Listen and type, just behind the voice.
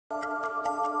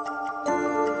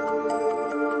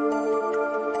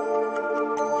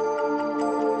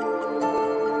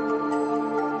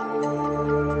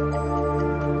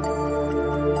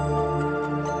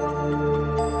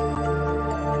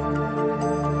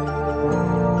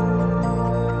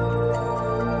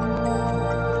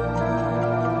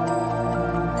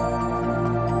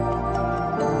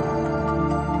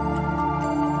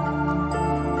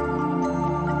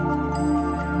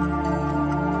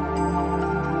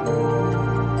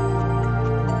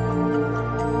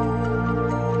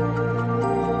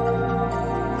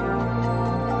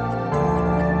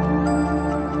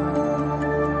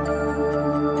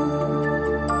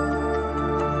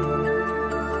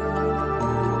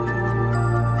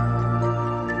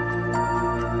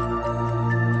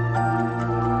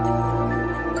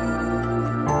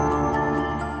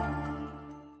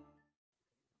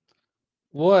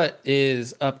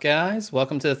is up, guys?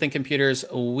 Welcome to the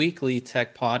ThinkComputers weekly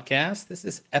tech podcast. This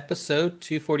is episode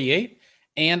 248,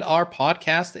 and our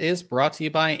podcast is brought to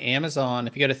you by Amazon.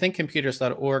 If you go to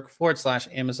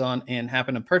thinkcomputers.org/Amazon and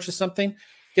happen to purchase something,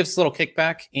 give us a little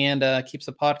kickback and keeps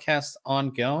the podcast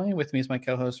ongoing. With me is my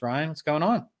co-host, Ryan. What's going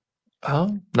on?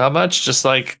 Oh, not much. Just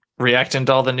like reacting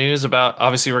to all the news about,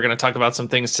 obviously we're going to talk about some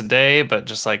things today, but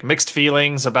just like mixed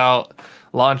feelings about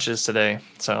launches today.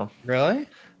 So Really?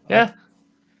 yeah.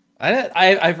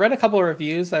 I've read a couple of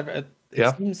reviews.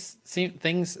 Things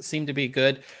seem to be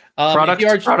good.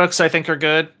 Products I think are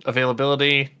good.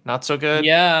 Availability not so good.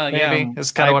 Yeah.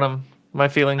 It's kind of one of my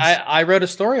feelings. I wrote a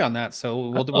story on that, so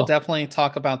we'll definitely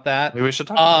talk about that. Maybe we should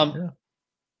talk about it.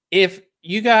 Yeah. If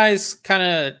you guys kind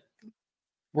of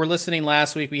were listening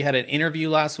last week, we had an interview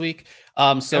last week.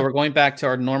 So we're going back to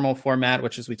our normal format,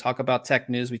 which is we talk about tech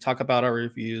news, we talk about our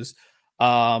reviews. So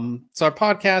our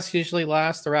podcast usually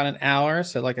lasts around an hour.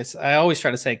 So like I always try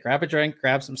to say, grab a drink,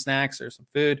 grab some snacks or some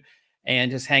food,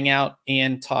 and just hang out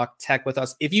and talk tech with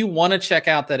us. If you want to check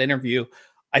out that interview,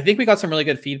 I think we got some really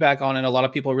good feedback on it. A lot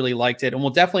of people really liked it, and we'll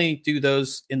definitely do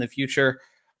those in the future.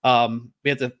 We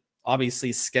have to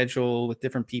obviously schedule with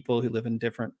different people who live in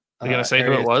different Are you going to say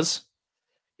areas. Who it was?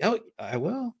 Oh, I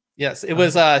will. Yes, it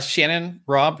was Shannon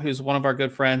Robb, who's one of our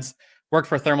good friends. Worked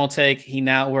for Thermaltake. He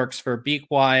now works for Be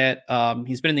Quiet.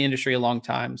 He's been in the industry a long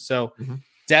time. So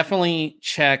definitely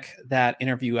check that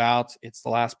interview out. It's the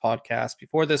last podcast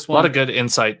before this one. A lot of good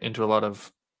insight into a lot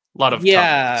of topics.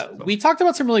 We talked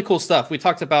about some really cool stuff. We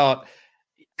talked about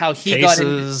how he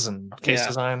cases and case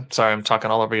design. Sorry, I'm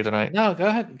talking all over you tonight. No, go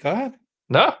ahead.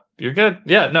 No, you're good.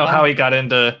 Yeah, no, how he got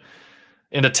into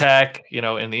tech,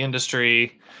 in the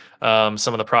industry.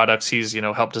 Some of the products he's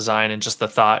helped design, and just the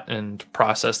thought and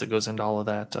process that goes into all of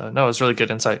that. No, it was really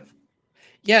good insight.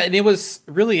 Yeah, and it was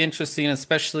really interesting,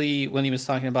 especially when he was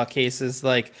talking about cases,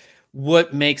 like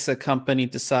what makes a company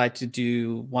decide to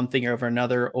do one thing over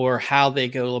another, or how they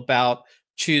go about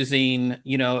choosing,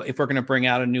 if we're going to bring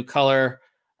out a new color,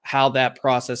 how that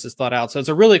process is thought out. So it's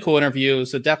a really cool interview.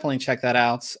 So definitely check that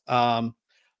out.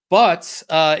 But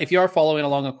if you are following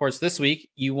along, of course, this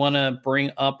week, you want to bring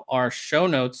up our show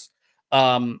notes,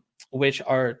 which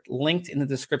are linked in the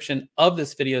description of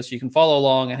this video. So you can follow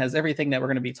along. It has everything that we're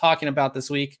going to be talking about this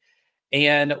week.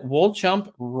 And we'll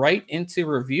jump right into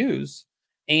reviews.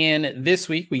 And this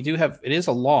week, it is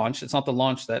a launch. It's not the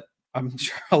launch that I'm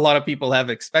sure a lot of people have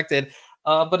expected,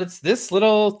 but it's this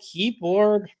little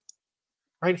keyboard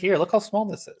right here. Look how small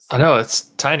this is. I know, it's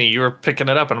tiny. You were picking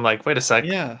it up and I'm like, wait a sec.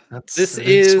 Yeah. This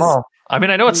is small. I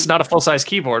mean, I know it's not a full-size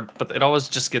keyboard, but it always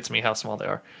just gets me how small they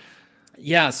are.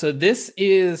 Yeah, so this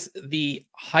is the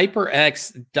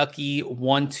HyperX Ducky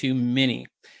One 2 Mini.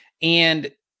 And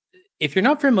if you're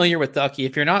not familiar with Ducky,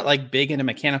 if you're not like big into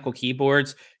mechanical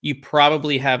keyboards, you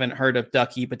probably haven't heard of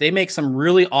Ducky, but they make some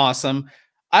really awesome,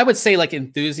 I would say like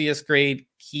enthusiast grade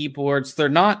keyboards. They're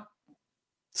not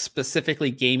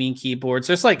specifically gaming keyboards.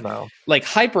 There's like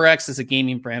HyperX is a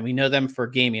gaming brand. We know them for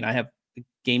gaming. I have a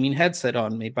gaming headset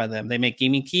on made by them. They make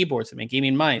gaming keyboards. They make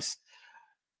gaming mice.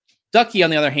 Ducky, on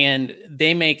the other hand,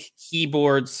 they make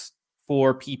keyboards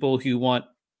for people who want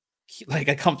like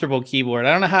a comfortable keyboard.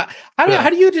 I don't know how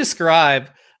do you describe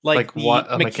like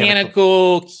the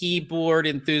mechanical keyboard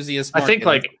enthusiast market?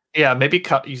 I think maybe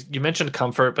you mentioned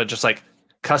comfort, but just like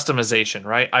customization,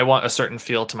 right? I want a certain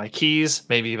feel to my keys,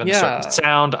 maybe even a certain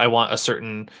sound. I want a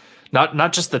certain,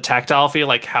 not just the tactile feel,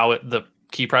 like how the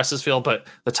key presses feel, but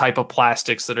the type of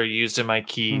plastics that are used in my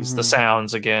keys, the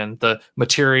sounds, again, the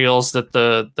materials that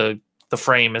the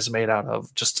frame is made out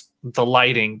of, just the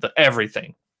lighting, the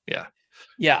everything.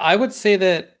 Yeah, I would say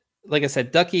that, like I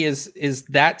said, Ducky is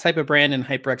that type of brand, and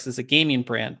HyperX is a gaming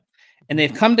brand, and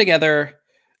they've come together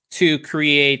to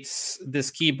create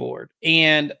this keyboard.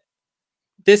 And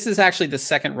this is actually the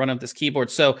second run of this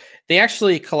keyboard. So they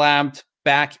actually collabed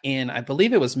back in, I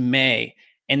believe it was May,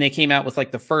 and they came out with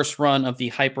like the first run of the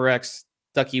HyperX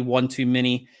Ducky One 2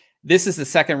 Mini. This is the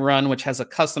second run, which has a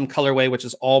custom colorway, which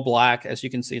is all black. As you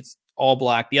can see, it's all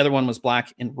black. The other one was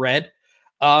black and red.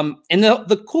 And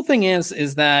the cool thing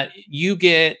is that you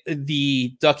get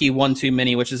the Ducky One 2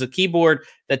 Mini, which is a keyboard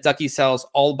that Ducky sells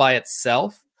all by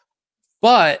itself.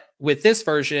 But with this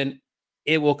version,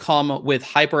 it will come with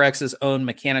HyperX's own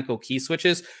mechanical key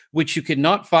switches, which you could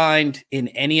not find in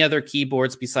any other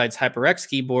keyboards besides HyperX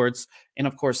keyboards, and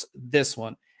of course this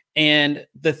one. And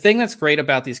the thing that's great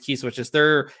about these key switches,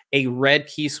 they're a red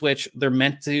key switch. They're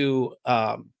meant to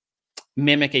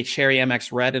mimic a Cherry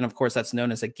MX Red, and of course that's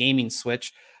known as a gaming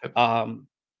switch.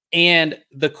 And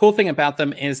the cool thing about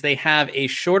them is they have a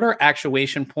shorter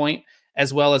actuation point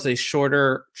as well as a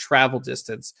shorter travel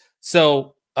distance.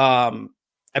 So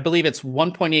I believe it's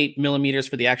 1.8 millimeters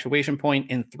for the actuation point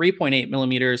and 3.8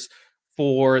 millimeters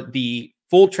for the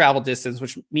full travel distance,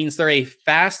 which means they're a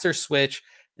faster switch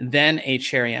than a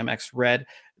Cherry MX Red.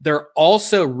 They're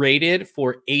also rated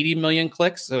for 80 million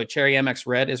clicks. So a Cherry MX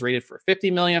Red is rated for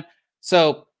 50 million.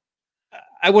 So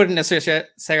I wouldn't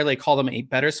necessarily call them a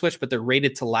better switch, but they're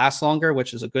rated to last longer,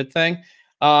 which is a good thing.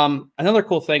 Another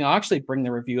cool thing, I'll actually bring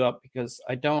the review up because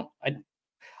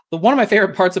one of my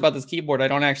favorite parts about this keyboard I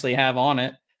don't actually have on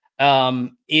it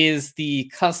is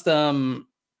the custom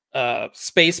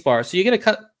space bar. So you get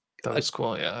that was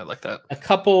cool. Yeah, I like that. A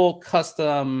couple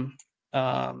custom,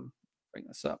 bring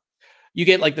this up. You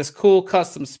get like this cool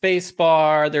custom space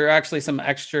bar. There are actually some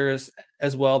extras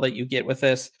as well that you get with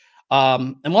this.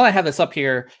 And while I have this up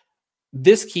here,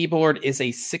 this keyboard is a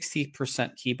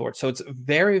 60% keyboard. So it's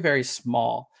very, very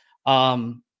small. A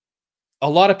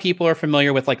lot of people are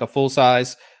familiar with like a full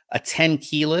size, a 10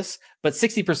 keyless, but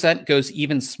 60% goes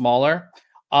even smaller.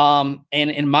 And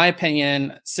in my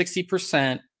opinion,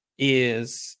 60%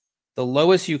 is the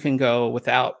lowest you can go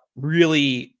without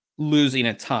really losing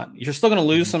a ton. You're still going to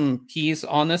lose some keys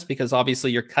on this because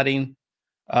obviously you're cutting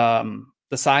the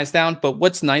size down. But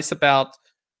what's nice about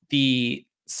the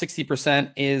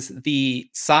 60% is the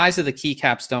size of the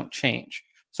keycaps don't change.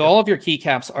 So all of your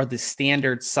keycaps are the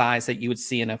standard size that you would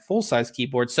see in a full-size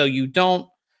keyboard. So you don't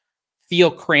feel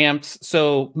cramped.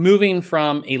 So moving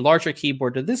from a larger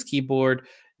keyboard to this keyboard,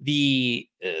 the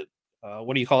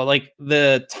what do you call it? Like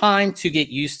the time to get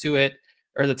used to it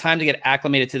or the time to get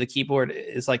acclimated to the keyboard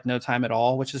is like no time at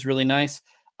all, which is really nice.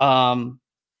 And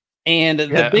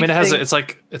yeah, I mean,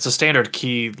 it's a standard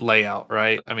key layout,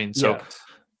 right? I mean, so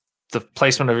the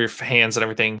placement of your hands and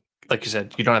everything, like you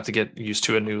said, you don't have to get used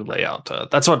to a new layout.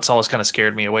 That's what's always kind of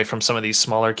scared me away from some of these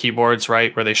smaller keyboards,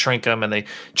 right? Where they shrink them and they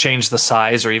change the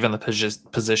size or even the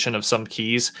position of some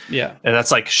keys. Yeah. And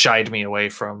that's like shied me away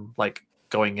from like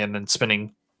going in and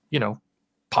spending,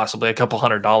 possibly a couple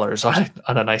 $100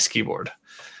 on a nice keyboard.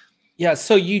 Yeah.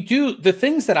 So the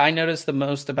things that I notice the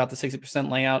most about the 60%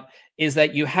 layout is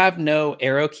that you have no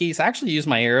arrow keys. I actually use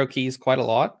my arrow keys quite a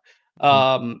lot.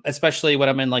 Especially when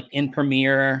I'm in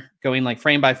Premiere, going like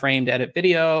frame by frame to edit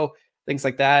video, things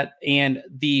like that. And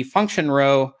the function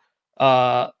row,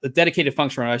 the dedicated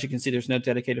function row, as you can see, there's no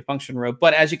dedicated function row.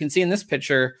 But as you can see in this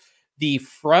picture, the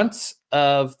front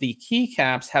of the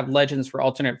keycaps have legends for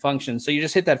alternate functions. So you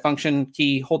just hit that function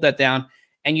key, hold that down,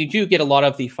 and you do get a lot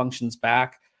of the functions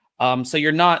back. So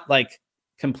you're not like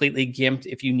completely gimped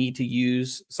if you need to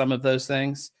use some of those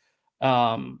things.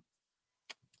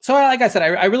 So like I said,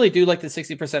 I really do like the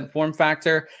 60% form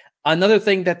factor. Another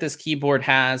thing that this keyboard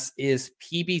has is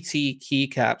PBT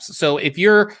keycaps. So if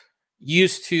you're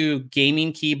used to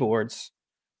gaming keyboards,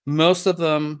 most of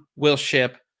them will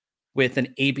ship with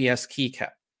an ABS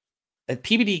keycap. A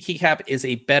PBT keycap is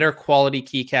a better quality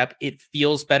keycap. It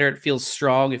feels better. It feels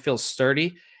strong. It feels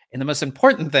sturdy. And the most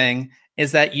important thing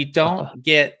is that you don't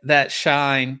get that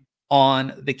shine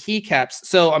on the keycaps.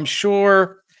 So I'm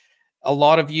sure a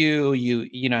lot of you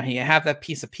have that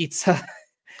piece of pizza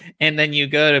and then you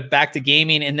go back to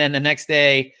gaming and then the next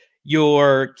day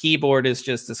your keyboard is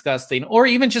just disgusting, or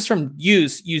even just from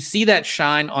use, you see that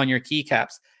shine on your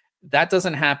keycaps. That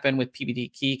doesn't happen with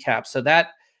PBT keycaps. So that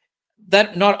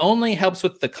not only helps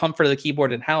with the comfort of the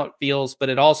keyboard and how it feels, but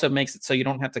it also makes it so you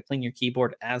don't have to clean your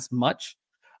keyboard as much,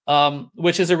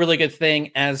 which is a really good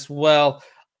thing as well.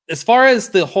 As far as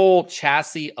the whole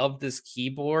chassis of this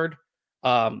keyboard,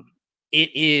 it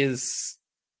is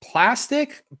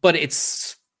plastic, but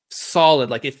it's solid.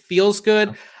 Like it feels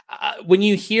good. When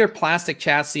you hear plastic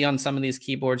chassis on some of these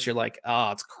keyboards, you're like,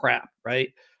 oh, it's crap,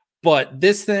 right? But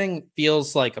this thing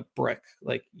feels like a brick.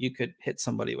 Like you could hit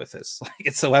somebody with this. Like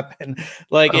it's a weapon.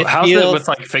 Like how's it with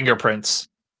like fingerprints?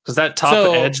 Because that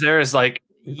top edge there is like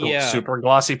super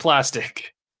glossy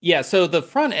plastic. Yeah, so the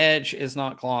front edge is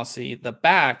not glossy. The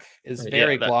back is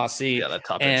very glossy. Yeah, that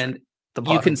top edge. And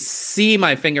you can see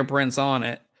my fingerprints on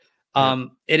it.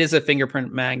 It is a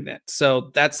fingerprint magnet.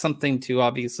 So that's something to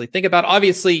obviously think about.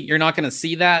 Obviously, you're not going to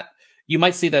see that. You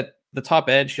might see that the top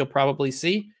edge you'll probably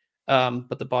see,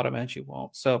 but the bottom edge you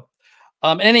won't. So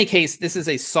in any case, this is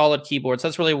a solid keyboard. So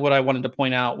that's really what I wanted to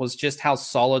point out, was just how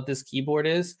solid this keyboard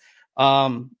is.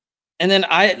 And then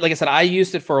like I said, I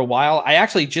used it for a while. I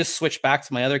actually just switched back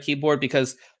to my other keyboard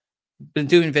because I've been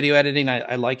doing video editing.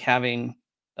 I like having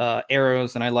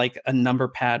arrows, and I like a number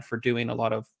pad for doing a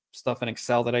lot of stuff in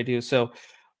Excel that I do. So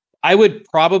I would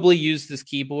probably use this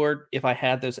keyboard if I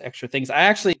had those extra things. I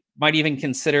actually might even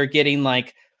consider getting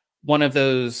like one of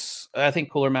those. I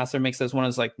think Cooler Master makes those one of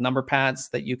those like number pads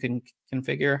that you can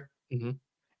configure.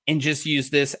 and just use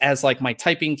this as like my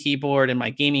typing keyboard and my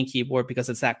gaming keyboard because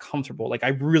it's that comfortable. Like I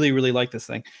really, really like this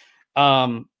thing.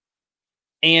 And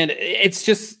it's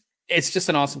just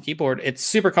an awesome keyboard. It's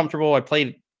super comfortable. I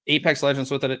played Apex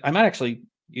Legends with it. I might actually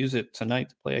use it tonight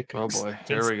to play Apex. Oh boy,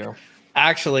 there we go.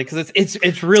 Actually, because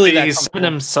it's really that he's setting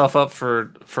himself up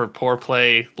for poor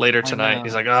play later tonight.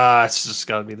 He's like, it's just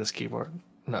got to be this keyboard.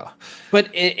 No,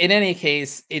 but in any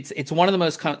case, it's one of the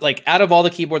most like out of all the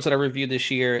keyboards that I reviewed this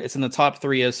year, it's in the top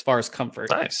 3 as far as comfort.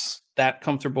 Nice, that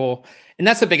comfortable, and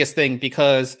that's the biggest thing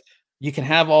because you can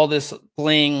have all this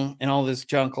bling and all this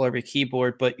junk all over your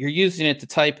keyboard, but you're using it to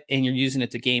type and you're using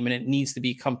it to game, and it needs to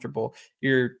be comfortable.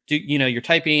 You're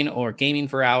typing or gaming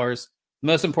for hours. The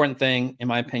most important thing, in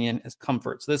my opinion, is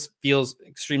comfort. So this feels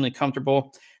extremely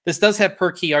comfortable. This does have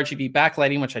per key RGB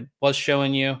backlighting, which I was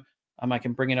showing you. I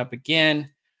can bring it up again.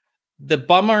 The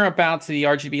bummer about the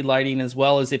RGB lighting, as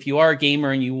well as if you are a gamer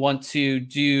and you want to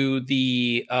do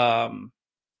the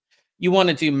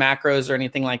macros or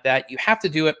anything like that, you have to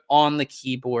do it on the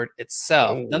keyboard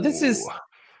itself. Now, this is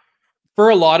for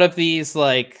a lot of these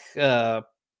like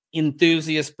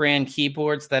enthusiast brand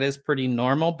keyboards, that is pretty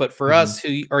normal. But for us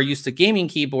who are used to gaming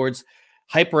keyboards,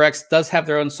 HyperX does have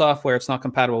their own software. It's not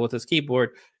compatible with this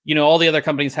keyboard. All the other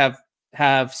companies have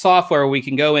software where we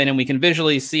can go in and we can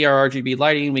visually see our RGB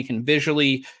lighting. We can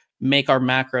visually make our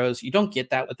macros. You don't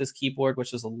get that with this keyboard,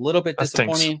 which is a little bit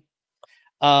disappointing.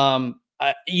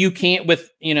 You can't with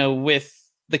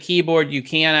the keyboard, you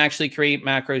can actually create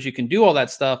macros. You can do all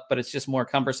that stuff, but it's just more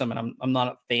cumbersome, and I'm not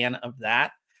a fan of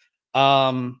that.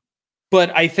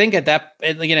 But I think at that,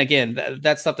 again,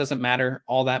 that stuff doesn't matter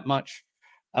all that much.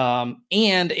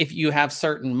 And if you have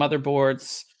certain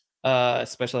motherboards,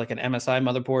 especially like an MSI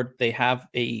motherboard, they have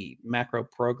a macro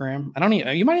program.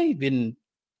 You might even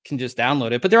can just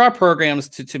download it, but there are programs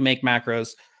to make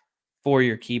macros for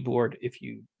your keyboard if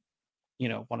you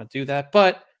want to do that,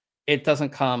 but it doesn't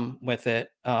come with it.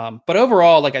 But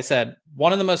overall, like I said,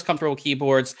 one of the most comfortable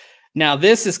keyboards. Now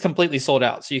this is completely sold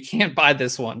out, so you can't buy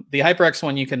this one. The HyperX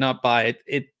one you cannot buy.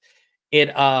 It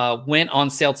went on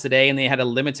sale today, and they had a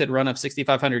limited run of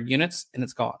 6,500 units, and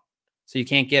it's gone, so you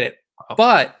can't get it. Oh.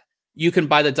 But you can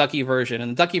buy the Ducky version,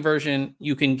 and the Ducky version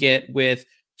you can get with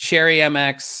Cherry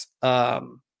MX,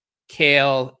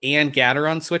 Kale, and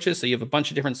Gateron switches. So you have a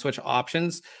bunch of different switch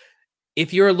options.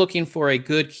 If you're looking for a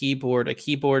good keyboard, a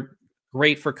keyboard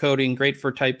great for coding, great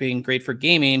for typing, great for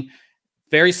gaming,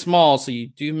 very small, so you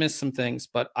do miss some things,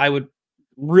 but I would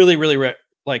really, really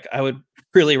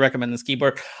recommend this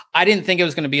keyboard. I didn't think it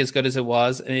was going to be as good as it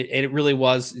was, and it really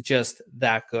was just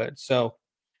that good. So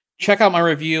check out my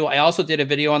review. I also did a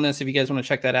video on this if you guys want to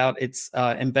check that out. It's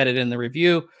embedded in the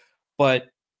review, but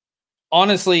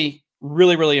honestly,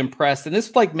 really, really impressed. And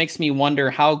this makes me wonder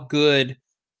how good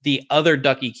the other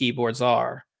Ducky keyboards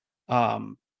are,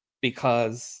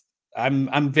 because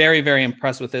I'm very, very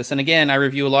impressed with this. And again, I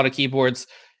review a lot of keyboards.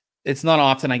 It's not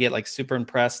often I get super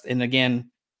impressed. And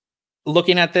again,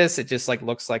 looking at this, it just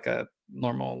looks like a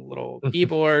normal little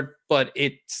keyboard, but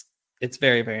it's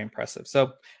very, very impressive.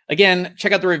 So again,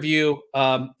 check out the review.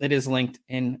 It is linked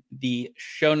in the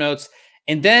show notes.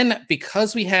 And then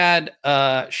because we had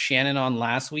Shannon on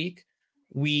last week,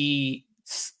 we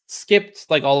skipped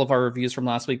all of our reviews from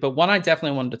last week, but one I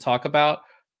definitely wanted to talk about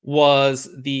was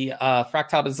the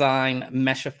Fractal Design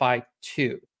Meshify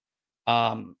 2,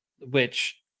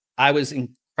 which I was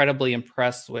incredibly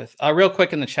impressed with. Real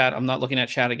quick in the chat, I'm not looking at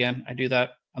chat again. I do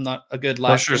that. I'm not a good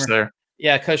live streamer. There.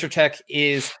 Yeah, Kosher Tech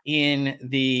is in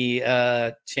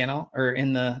the channel or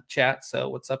in the chat, so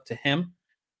what's up to him?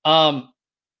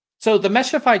 So the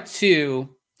Meshify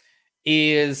 2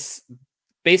 is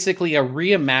basically a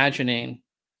reimagining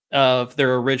of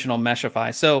their original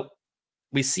Meshify. So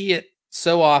we see it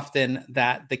so often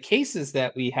that the cases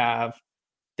that we have,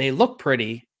 they look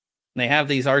pretty. They have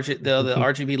these the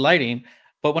RGB lighting,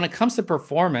 but when it comes to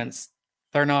performance,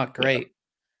 they're not great.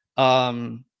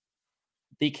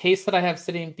 The case that I have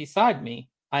sitting beside me,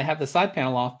 I have the side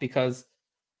panel off because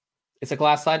it's a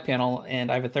glass side panel,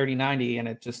 and I have a 3090, and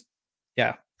it just,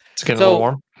 it's getting a little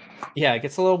warm. Yeah, it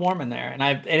gets a little warm in there, and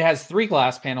it has 3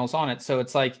 glass panels on it, so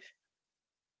it's like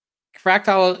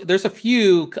Fractal. There's a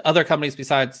few other companies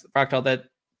besides Fractal that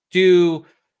do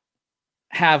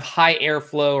have high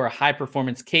airflow or high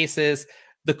performance cases.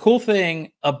 The cool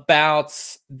thing about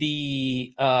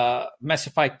the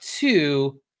Meshify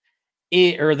 2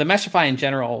 or the Meshify in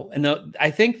general, and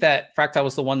I think that Fractal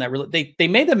was the one that really they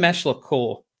made the mesh look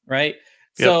cool, right?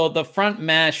 Yep. So the front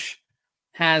mesh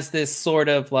has this sort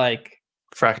of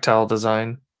fractal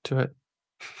design to it.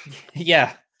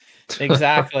 Yeah,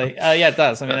 exactly. Yeah, it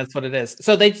does. I mean, that's what it is.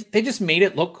 So they just made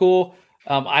it look cool.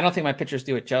 I don't think my pictures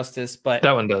do it justice, but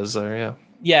that one does there. Yeah.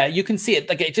 Yeah, you can see it.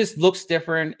 Like, it just looks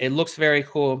different. It looks very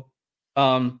cool.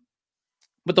 Um,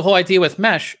 but the whole idea with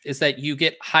mesh is that you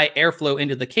get high airflow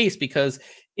into the case, because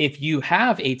if you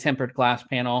have a tempered glass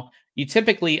panel, you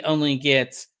typically only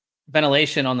get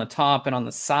ventilation on the top and on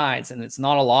the sides, and it's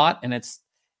not a lot. And it's,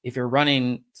 if you're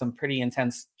running some pretty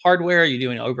intense hardware, you're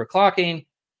doing overclocking,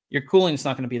 your cooling is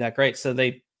not going to be that great. So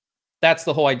that's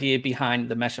the whole idea behind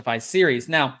the Meshify series.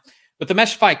 Now, with the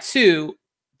Meshify 2,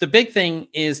 the big thing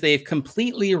is they've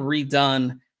completely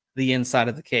redone the inside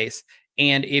of the case.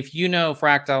 And if you know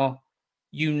Fractal,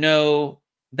 you know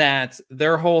that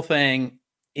their whole thing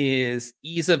is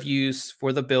ease of use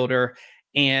for the builder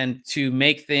and to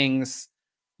make things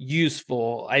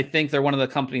useful. I think they're one of the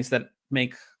companies that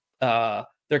make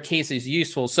their cases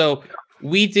useful. So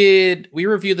we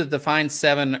reviewed the Define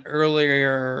 7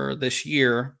 earlier this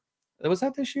year. Was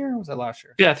that this year or was that last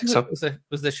year? Yeah, I think so. It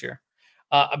was this year.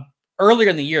 Earlier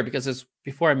in the year, because it's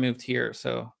before I moved here.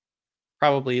 So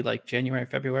probably like January,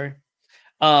 February.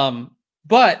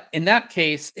 But in that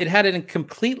case, it had a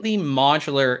completely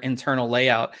modular internal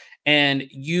layout, and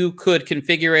you could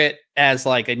configure it as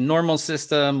like a normal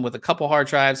system with a couple hard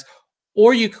drives,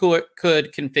 or you could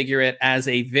configure it as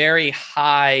a very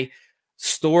high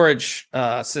storage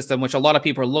system, which a lot of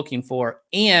people are looking for.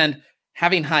 And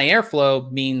having high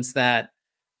airflow means that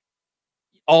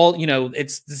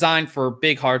it's designed for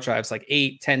big hard drives, like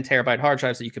 8-10 terabyte hard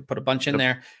drives that you could put a bunch in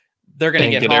there. They're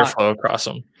going to get hot. Airflow across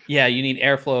them. Yeah, you need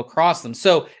airflow across them.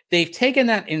 So they've taken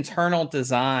that internal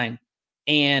design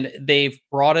and they've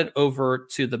brought it over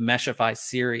to the Meshify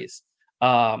series.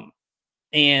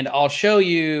 And I'll show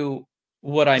you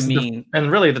what I mean.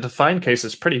 And really, the Define case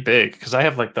is pretty big, because I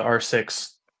have like the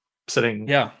R6 sitting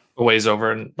a ways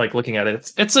over, and like looking at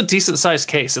it, it's a decent sized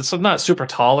case. It's not super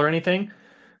tall or anything,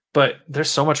 but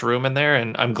there's so much room in there,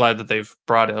 and I'm glad that they've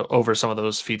brought over some of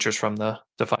those features from the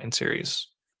Define series.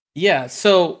 Yeah,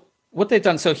 so what they've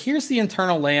done, so here's the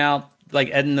internal layout, like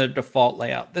in the default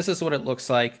layout. This is what it looks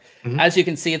like. As you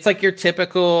can see, it's like your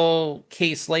typical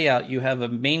case layout. You have a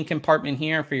main compartment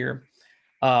here for your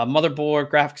motherboard,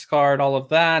 graphics card, all of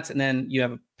that, and then you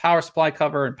have a power supply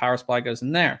cover, and power supply goes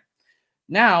in there.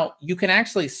 Now, you can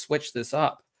actually switch this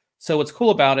up. So what's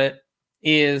cool about it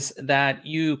is that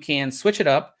you can switch it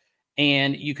up,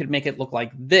 and you could make it look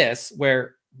like this,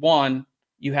 where one,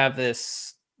 you have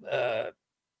this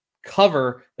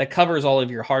cover that covers all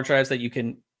of your hard drives that you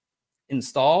can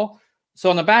install. So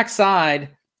on the back side,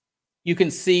 you can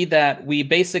see that we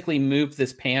basically moved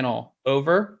this panel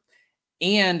over,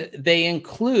 and they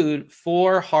include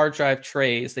 4 hard drive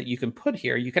trays that you can put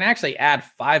here. You can actually add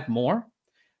 5 more,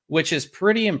 which is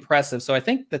pretty impressive. So I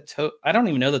think I don't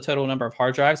even know the total number of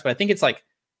hard drives, but I think it's like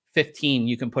 15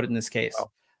 you can put in this case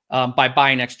by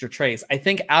buying extra trays. I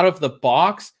think out of the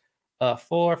box,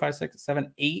 4, 5, 6,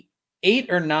 7, 8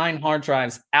 or 9 hard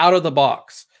drives out of the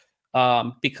box,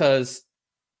 because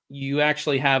you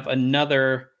actually have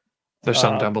another. There's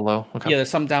some down below. Okay. Yeah,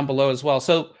 there's some down below as well.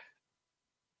 So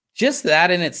just that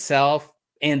in itself,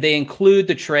 and they include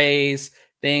the trays,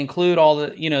 they include all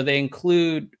the, they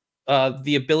include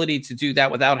the ability to do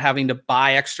that without having to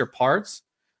buy extra parts.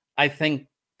 I think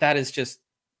that is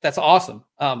that's awesome.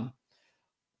 The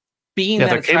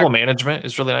cable management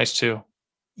is really nice too.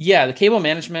 Yeah, the cable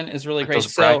management is really great.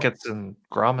 Those brackets and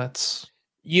grommets.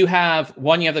 You have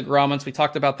the grommets. We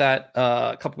talked about that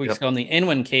a couple weeks ago in the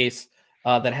Inwin case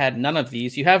that had none of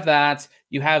these. You have that.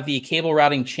 You have the cable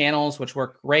routing channels, which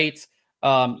work great.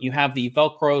 You have the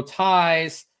Velcro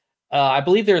ties. I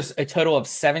believe there's a total of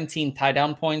 17 tie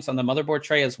down points on the motherboard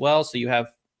tray as well. So you have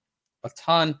a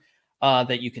ton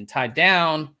that you can tie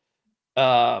down.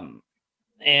 And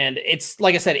it's,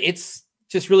 like I said, it's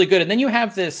just really good. And then you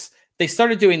have this. They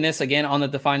started doing this again on the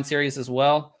Define series as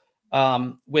well,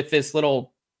 with this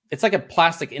little, it's like a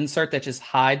plastic insert that just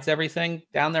hides everything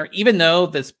down there. Even though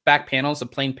this back panel is a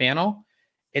plain panel,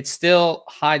 it still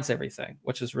hides everything,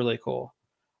 which is really cool.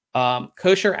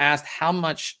 Kosher asked how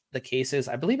much the case is.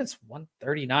 I believe it's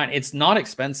 $139. It's not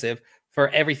expensive for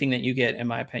everything that you get, in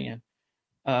my opinion.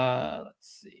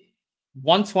 Let's see,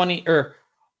 $120 or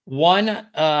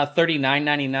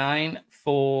 $139.99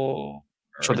 for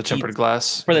the tempered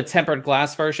glass. For the tempered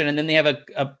glass version, and then they have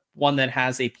a one that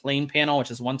has a plain panel, which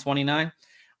is $129.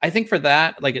 I think for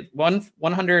that, like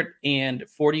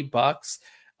 $140.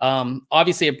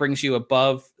 Obviously, it brings you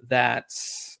above that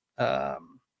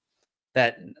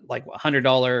that like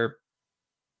 $100.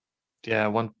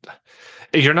 Yeah,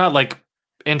 you're not like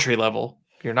entry level.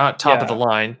 You're not top of the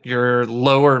line. You're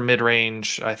lower mid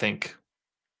range, I think.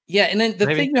 Yeah, and then the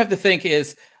thing you have to think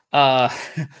is, Uh,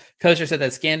 Kosher said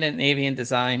that Scandinavian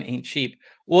design ain't cheap.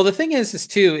 Well, the thing is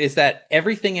that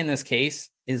everything in this case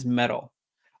is metal.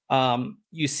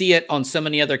 You see it on so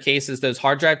many other cases. Those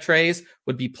hard drive trays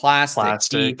would be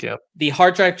plastic. Yep. The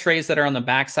hard drive trays that are on the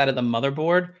back side of the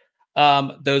motherboard,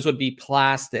 those would be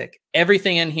plastic.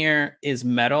 Everything in here is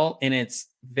metal, and it's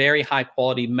very high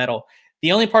quality metal.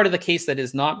 The only part of the case that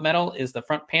is not metal is the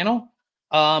front panel.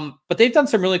 But they've done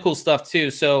some really cool stuff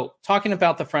too. So talking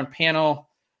about the front panel,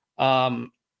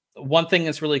 one thing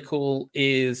that's really cool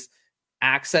is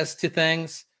access to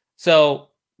things. So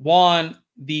one,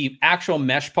 the actual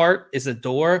mesh part is a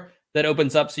door that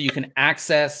opens up so you can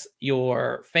access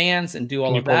your fans and do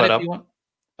all of that if you want.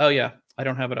 Oh yeah, I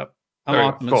don't have it up.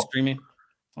 I'm awesome at streaming.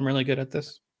 I'm really good at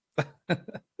this.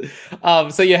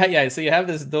 So you have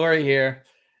this door here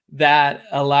that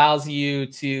allows you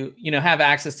to, have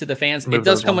access to the fans. It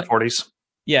does come with 40s.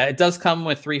 Yeah, it does come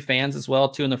with 3 fans as well,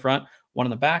 2 in the front, 1 in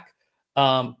the back.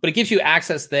 But it gives you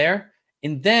access there.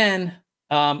 And then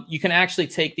you can actually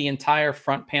take the entire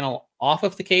front panel off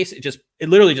of the case. It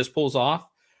literally just pulls off.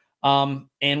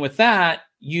 And with that,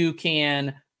 you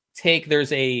can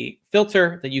there's a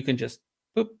filter that you can just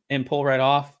boop and pull right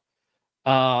off.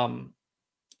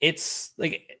 It's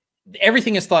like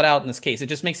everything is thought out in this case. It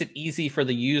just makes it easy for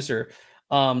the user.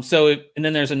 And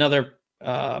then there's another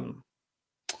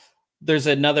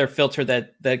filter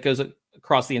that goes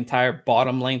across the entire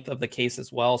bottom length of the case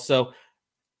as well. So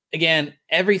again,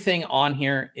 everything on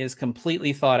here is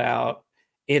completely thought out.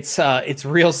 It's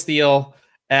real steel,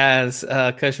 as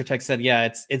Kosher Tech said. Yeah,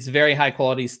 it's very high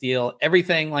quality steel.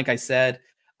 Everything, like I said,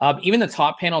 even the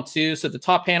top panel too. So the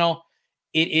top panel,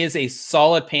 it is a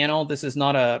solid panel. This is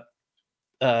not a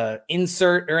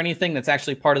insert or anything. That's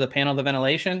actually part of the panel, the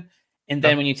ventilation. And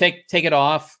then when you take it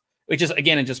off, it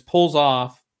just pulls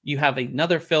off. You have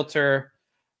another filter,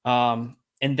 and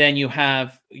then you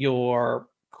have your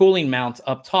cooling mount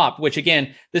up top, which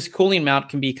again, this cooling mount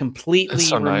can be completely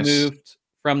removed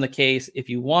from the case if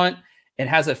you want. It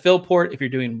has a fill port if you're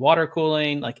doing water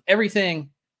cooling. Like everything,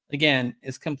 again,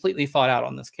 is completely thought out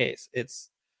on this case. It's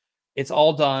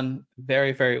all done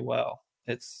very, very well.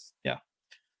 It's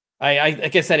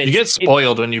like I said, you get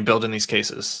spoiled when you build in these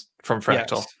cases from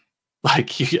Fractal.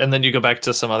 Yes. And then you go back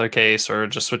to some other case or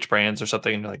just switch brands or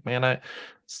something, and you're like, man,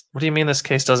 what do you mean this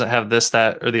case doesn't have this,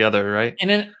 that, or the other, right? And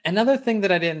then another thing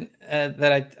that I didn't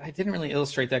really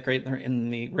illustrate that great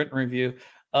in the written review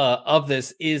of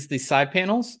this is the side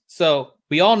panels. So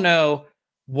we all know,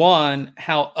 one,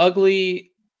 how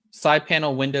ugly side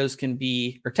panel windows can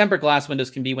be, or tempered glass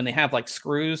windows can be, when they have like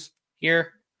screws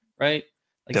here, right?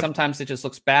 Like sometimes it just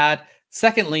looks bad.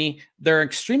 Secondly, they're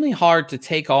extremely hard to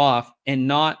take off and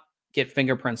not get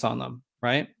fingerprints on them,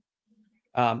 right?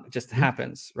 It just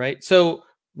happens, right? So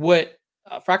what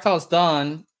Fractal has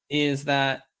done is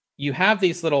that you have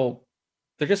these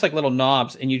they're just like little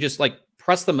knobs, and you just like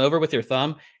press them over with your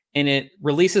thumb, and it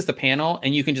releases the panel,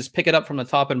 and you can just pick it up from the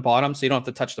top and bottom, so you don't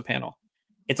have to touch the panel.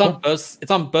 It's on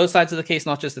both sides of the case,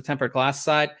 not just the tempered glass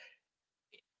side.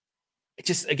 It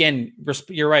just, again,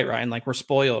 you're right, Ryan. Like, we're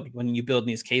spoiled when you build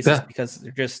these cases because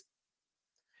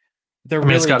they're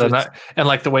really it's got and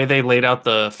like the way they laid out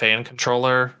the fan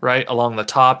controller right along the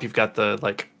top. You've got the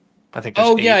I think.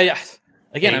 Yeah.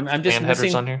 Again, I'm just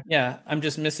missing on here. Yeah, I'm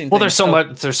just missing. Well, there's so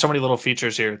much. There's so many little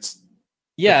features here.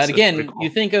 And again, cool. you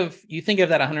think of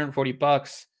that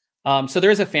 $140. So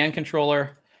there is a fan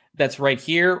controller that's right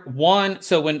here.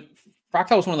 So when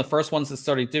Fractal was one of the first ones that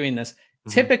started doing this,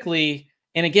 typically.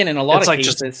 And again, in a lot of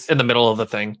cases, just in the middle of the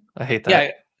thing. I hate that.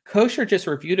 Yeah, Kosher just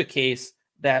reviewed a case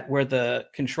where the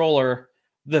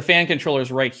fan controller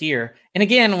is right here. And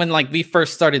again, when we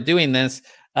first started doing this,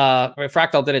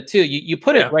 Fractal did it too. You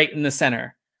put it right in the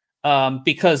center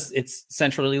because it's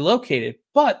centrally located.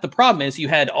 But the problem is you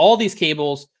had all these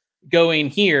cables going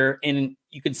here, and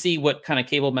you could see what kind of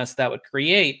cable mess that would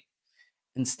create.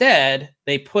 Instead,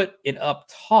 they put it up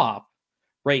top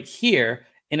right here.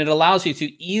 And it allows you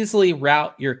to easily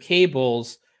route your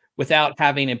cables without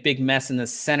having a big mess in the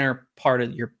center part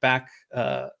of your back,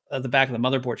 the back of the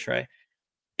motherboard tray.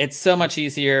 It's so much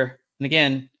easier. And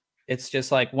again, it's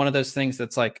just like one of those things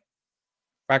that's like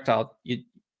Fractal. You're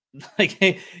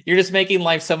just making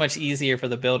life so much easier for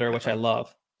the builder, which I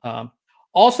love.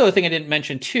 Also, a thing I didn't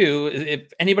mention too, is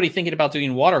if anybody thinking about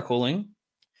doing water cooling,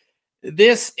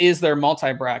 this is their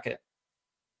multi-bracket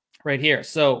right here.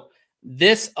 So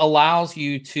this allows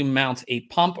you to mount a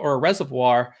pump or a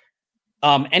reservoir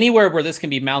anywhere where this can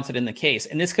be mounted in the case.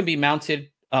 And this can be mounted,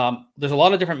 there's a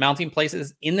lot of different mounting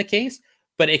places in the case,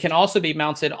 but it can also be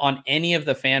mounted on any of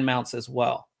the fan mounts as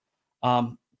well.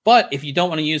 But if you don't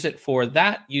want to use it for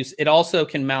that use, it also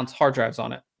can mount hard drives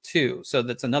on it. too. So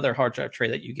that's another hard drive tray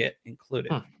that you get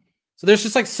included. So there's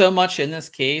just like so much in this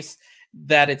case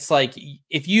that it's like,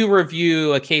 if you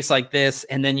review a case like this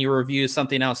and then you review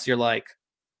something else, you're like,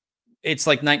 it's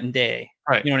like night and day.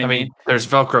 Right. You know what I mean? There's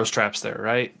Velcro straps there,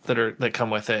 right? That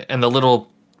come with it, and the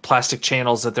little plastic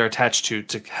channels that they're attached to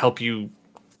help you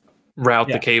route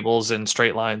the cables and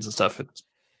straight lines and stuff. It's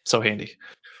so handy.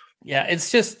 Yeah,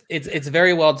 it's just it's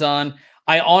very well done.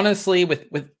 I honestly,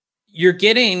 with you're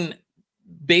getting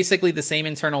basically the same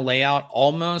internal layout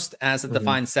almost as a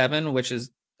Define 7, which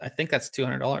is, I think that's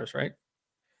 $200, right?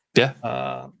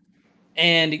 Yeah.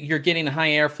 And you're getting high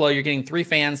airflow. You're getting 3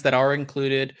 fans that are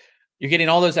included. You're getting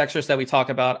all those extras that we talk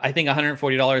about. I think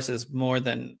 $140 is more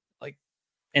than, like,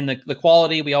 and the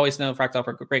quality, we always know Fractal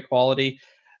for great quality.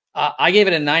 I gave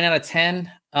it a 9 out of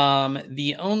 10.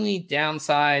 The only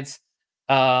downsides,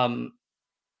 I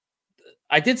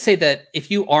did say that if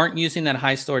you aren't using that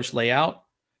high storage layout,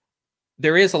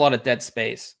 there is a lot of dead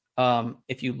space.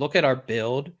 If you look at our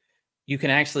build, you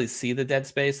can actually see the dead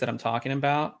space that I'm talking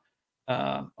about.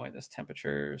 Oh, wait, there's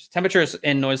temperatures. Temperatures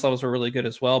and noise levels were really good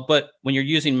as well. But when you're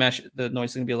using mesh, the noise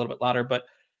is going to be a little bit louder. But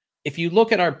if you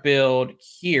look at our build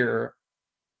here,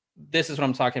 this is what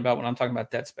I'm talking about when I'm talking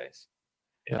about dead space.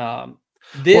 Yeah.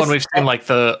 And we've seen like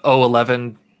the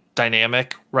 011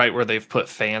 dynamic, right, where they've put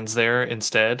fans there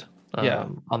instead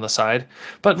on the side.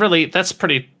 But really, that's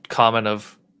pretty common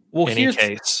of any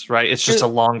case, right? It's just a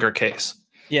longer case.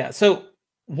 Yeah. So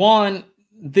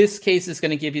this case is going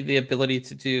to give you the ability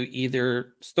to do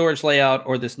either storage layout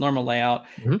or this normal layout.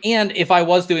 And if I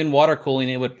was doing water cooling,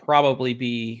 it would probably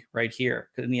be right here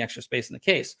in the extra space in the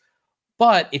case.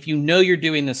 But if you know you're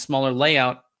doing this smaller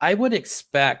layout, I would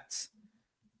expect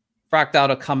Fractal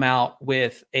to come out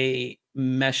with a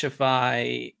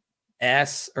Meshify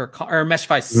S or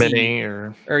Meshify C. Mini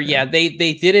or yeah, they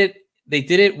did it. They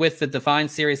did it with the Define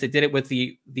series. They did it with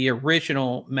the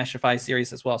original Meshify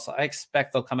series as well. So I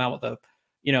expect they'll come out with a,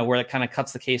 where it kind of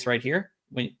cuts the case right here.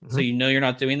 So you're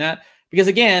not doing that. Because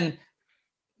again,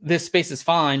 this space is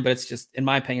fine, but it's just, in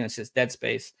my opinion, it's just dead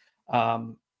space.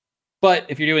 But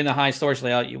if you're doing the high storage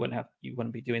layout, you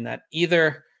wouldn't be doing that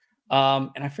either.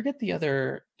 And I forget the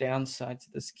other downside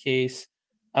to this case.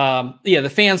 Yeah, the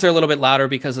fans are a little bit louder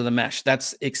because of the mesh.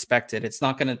 That's expected. It's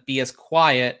not going to be as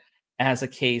quiet as a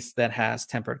case that has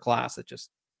tempered glass. It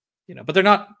just, but they're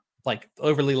not like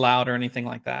overly loud or anything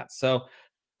like that. So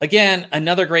again,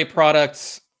 another great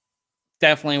product,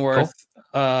 definitely worth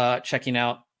checking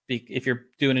out if you're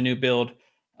doing a new build.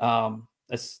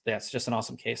 It's just an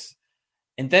awesome case.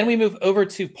 And then we move over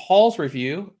to Paul's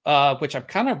review, which I'm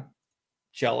kind of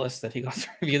jealous that he got to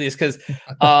review these because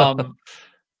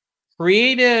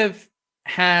Creative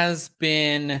has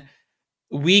been,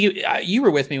 you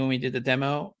were with me when we did the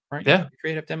demo, right? Yeah. The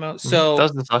Creative demo. So that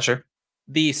was the Usher.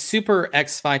 The Super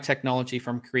XFI technology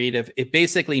from Creative, it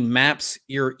basically maps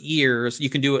your ears. You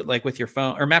can do it like with your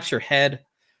phone, or maps your head.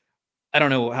 I don't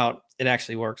know how it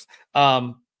actually works.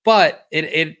 But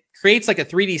it creates like a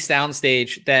 3D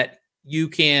soundstage that you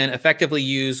can effectively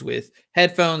use with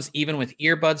headphones, even with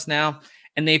earbuds now.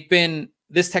 And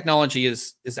this technology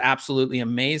is absolutely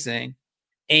amazing.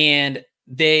 And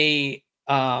they've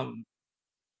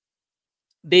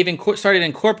started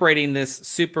incorporating this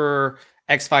Super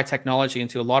XFI technology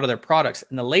into a lot of their products.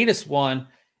 And the latest one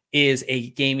is a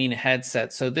gaming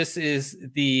headset. So this is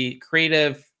the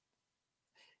Creative,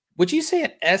 would you say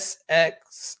an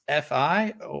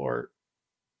SXFI, or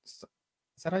is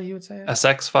that how you would say it?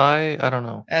 SXFI? I don't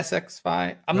know.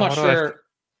 SXFI? I'm not sure.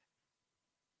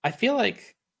 I feel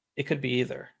like it could be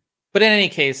either. But in any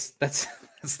case, that's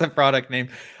the product name.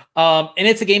 And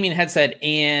it's a gaming headset.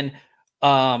 And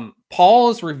Paul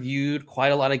has reviewed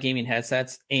quite a lot of gaming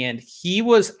headsets, and he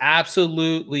was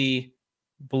absolutely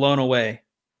blown away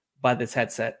by this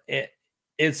headset.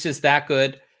 It's just that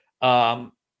good.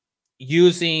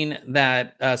 Using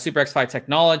that Super X5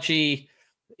 technology,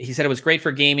 he said it was great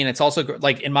for gaming. It's also,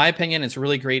 like, in my opinion, it's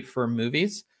really great for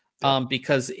movies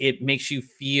because it makes you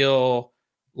feel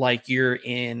like you're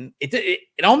in it.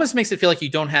 It almost makes it feel like you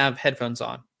don't have headphones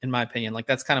on, in my opinion. Like,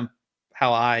 that's kind of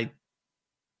how I.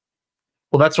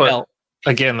 Well, that's what,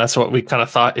 again, that's what we kind of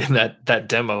thought in that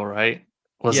demo, right?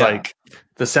 Was like,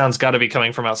 the sound's got to be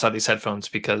coming from outside these headphones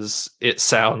because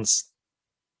that's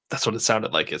what it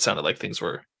sounded like. It sounded like things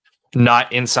were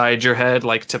not inside your head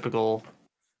like typical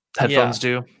headphones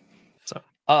do. So,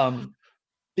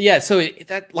 yeah, so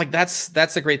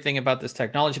that's a great thing about this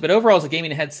technology. But overall, as a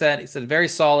gaming headset, it's very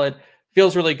solid,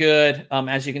 feels really good.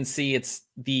 As you can see, it's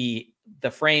the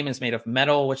frame is made of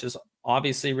metal, which is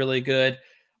obviously really good.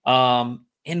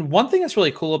 And one thing that's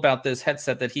really cool about this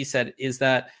headset that he said is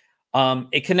that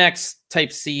It connects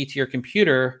Type C to your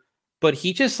computer, but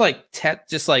he just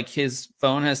like his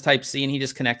phone has Type C, and he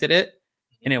just connected it,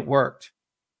 and it worked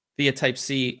via Type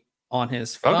C on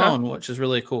his phone, which is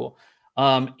really cool.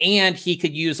 And he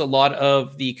could use a lot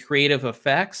of the creative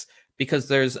effects because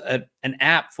there's an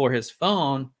app for his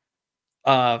phone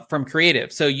from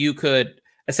Creative. So you could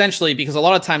essentially, because a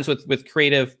lot of times with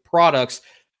creative products,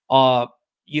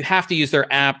 you have to use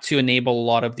their app to enable a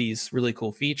lot of these really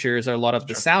cool features or a lot of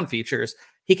the sound features.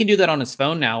 He can do that on his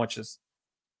phone now, which is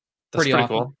pretty awesome.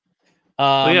 Cool.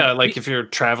 Well, yeah, like if you're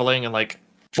traveling and like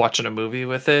watching a movie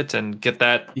with it and get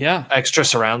that extra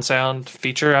surround sound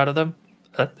feature out of them,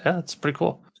 that's pretty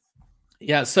cool.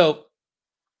 Yeah, so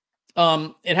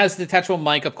it has the detachable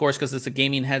mic, of course, because it's a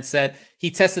gaming headset. He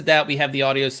tested that. We have the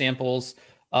audio samples.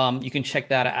 You can check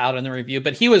that out in the review.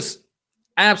 But he was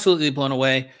absolutely blown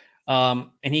away, and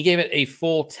he gave it a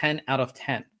full 10 out of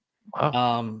 10.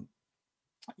 Wow.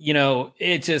 You know,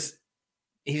 it just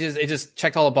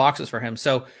checked all the boxes for him.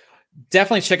 So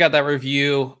definitely check out that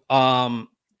review.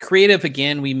 Creative,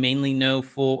 again, we mainly know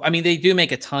they do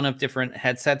make a ton of different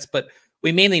headsets, but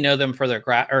we mainly know them for their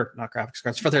not graphics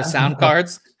cards, for their sound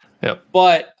cards. Yep.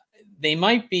 But they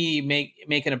might be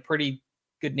making a pretty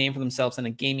good name for themselves in a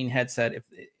gaming headset.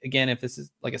 If this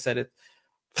is, like I said,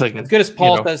 as good as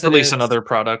Paul says, release another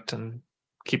product and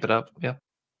keep it up. Yeah.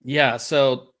 Yeah.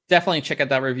 So definitely check out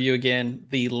that review again.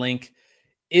 The link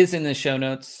is in the show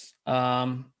notes.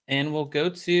 And we'll go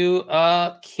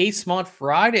to Case Mod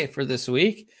Friday for this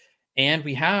week. And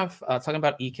we have talking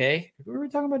about EK. Were we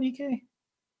talking about EK?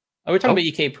 Oh, we're talking about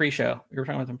EK pre-show. We were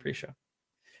talking about them pre-show.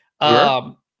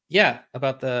 Yeah,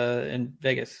 about in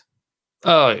Vegas.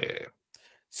 Oh, yeah.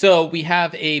 So we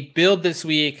have a build this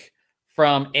week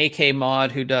from AK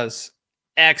Mod, who does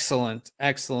excellent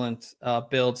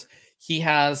builds. He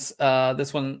has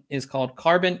this one is called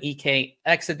Carbon EK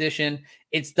X Edition.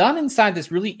 It's done inside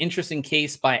this really interesting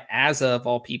case by Asa, of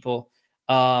all people.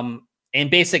 And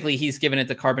basically, he's given it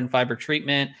the carbon fiber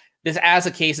treatment. This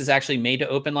Asa case is actually made to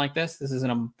open like this. This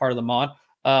isn't a part of the mod.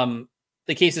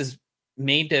 The case is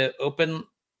made to open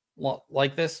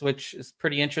like this, which is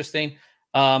pretty interesting.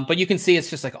 But you can see it's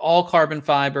just like all carbon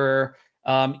fiber.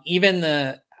 Even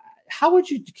can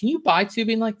you buy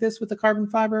tubing like this with the carbon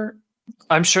fiber?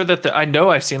 I'm sure that I know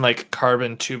I've seen like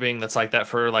carbon tubing that's like that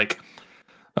for like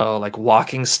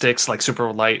walking sticks, like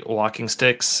super light walking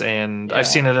sticks. And I've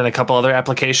seen it in a couple other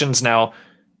applications. Now,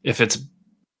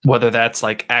 whether that's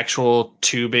like actual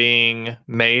tubing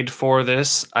made for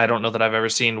this, I don't know that I've ever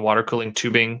seen water cooling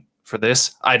tubing for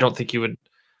this. I don't think you would.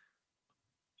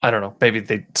 I don't know.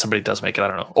 Maybe somebody does make it. I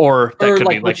don't know. Or that could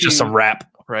be like just some wrap,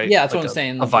 right? Yeah, that's what I'm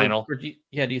saying. A vinyl. Do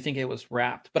you think it was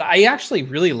wrapped? But I actually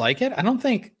really like it. I don't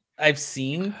think I've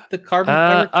seen the carbon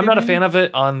fiber I'm not a fan of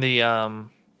it on the.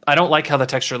 I don't like how the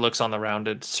texture looks on the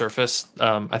rounded surface.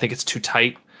 I think it's too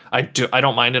tight. I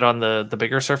don't mind it on the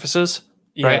bigger surfaces.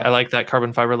 Yeah. Right. I like that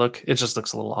carbon fiber look. It just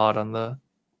looks a little odd on the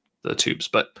tubes,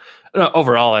 but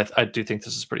overall, I do think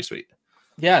this is pretty sweet.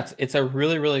 Yeah, it's a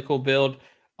really, really cool build.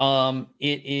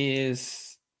 It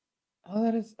is. Oh,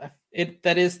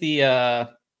 that is the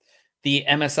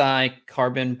MSI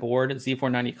carbon board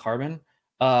Z490 carbon,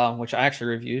 which I actually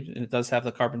reviewed, and it does have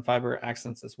the carbon fiber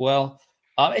accents as well.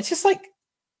 It's just like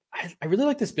I really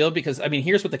like this build because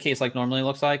here's what the case like normally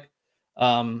looks like.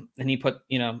 And he put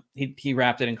he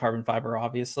wrapped it in carbon fiber,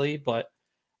 obviously, but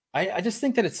I just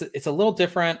think that it's a little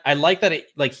different. I like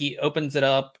that he opens it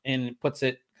up and puts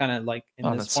it kind of like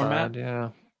in this format. Side, yeah.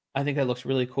 I think that looks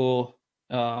really cool.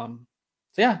 So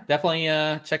yeah, definitely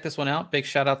check this one out. Big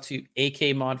shout out to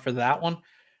AK Mod for that one.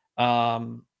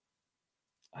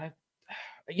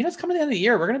 It's coming to the end of the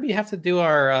year. We're gonna have to do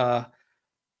our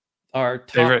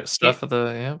top favorite stuff of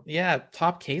the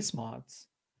top case mods.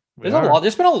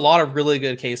 There's been a lot of really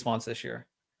good case mods this year.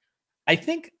 I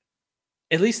think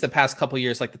at least the past couple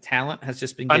years, like the talent has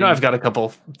just been. I know I've got a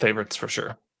couple favorites for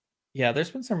sure. Yeah, there's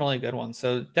been some really good ones.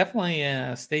 So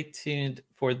definitely stay tuned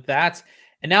for that.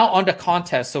 And now on to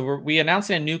contests. So we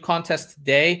announcing a new contest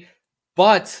today,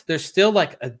 but there's still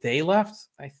like a day left,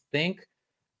 I think.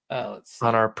 Let's see.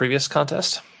 On our previous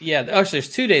contest? Yeah, actually,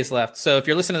 there's 2 days left. So if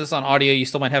you're listening to this on audio, you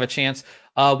still might have a chance.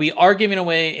 We are giving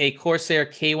away a Corsair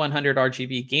K100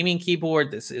 RGB gaming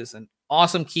keyboard. This is an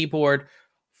awesome keyboard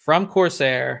from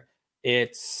Corsair.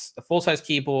 It's a full-size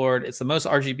keyboard. It's the most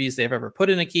RGBs they've ever put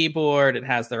in a keyboard. It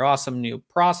has their awesome new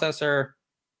processor,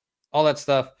 all that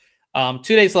stuff. 2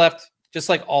 days left, just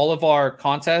like all of our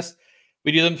contests.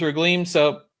 We do them through Gleam,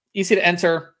 so easy to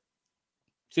enter,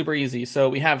 super easy. So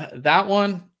we have that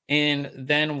one, and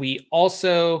then we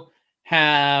also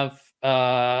have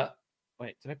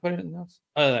Wait, did I put it in the notes?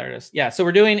 Oh, there it is. Yeah, so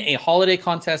we're doing a holiday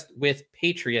contest with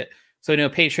Patriot. So,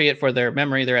 Patriot for their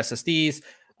memory, their SSDs.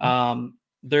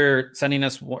 They're sending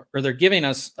us, or they're giving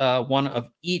us one of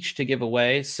each to give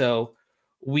away. So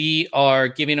we are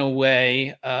giving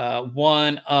away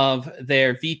one of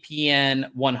their VPN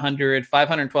 100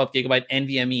 512 gigabyte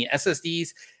NVMe SSDs,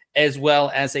 as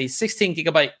well as a 16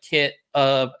 gigabyte kit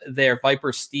of their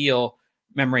Viper Steel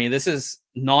memory. This is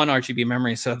non-RGB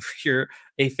memory, so if you're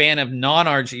a fan of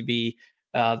non-RGB,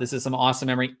 this is some awesome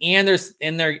memory. And there's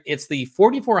in there, it's the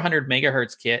 4400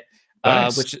 megahertz kit,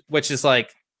 nice. which is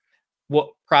like what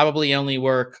probably only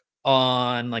work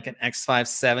on like an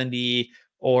X570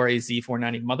 or a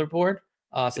Z490 motherboard.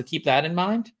 So keep that in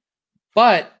mind.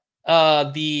 But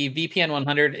the VPN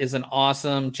 100 is an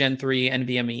awesome Gen 3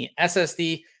 NVMe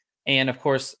SSD. And of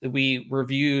course, we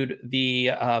reviewed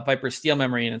the Viper Steel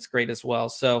memory, and it's great as well.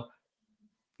 So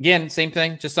again, same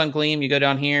thing, just on Gleam. You go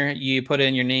down here, you put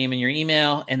in your name and your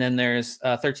email, and then there's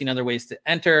 13 other ways to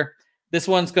enter. This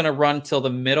one's going to run till the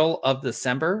middle of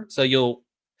December. So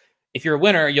if you're a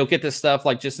winner, you'll get this stuff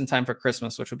like just in time for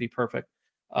Christmas, which would be perfect.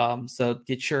 So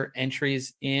get your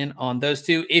entries in on those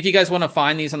two. If you guys want to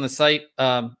find these on the site,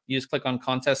 you just click on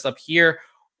contests up here.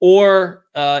 Or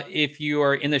if you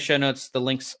are in the show notes, the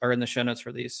links are in the show notes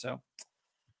for these. So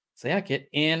yeah, get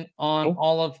in on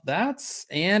all of that.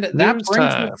 And that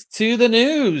brings us to the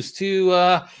news.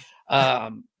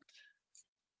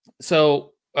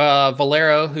 So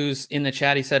Valero, who's in the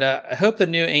chat, he said, I hope the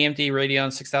new AMD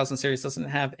Radeon 6000 series doesn't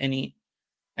have any,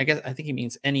 I think he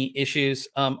means any issues.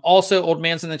 Also, Old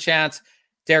Man's in the chat.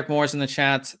 Derek Moore's in the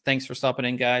chat. Thanks for stopping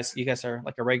in, guys. You guys are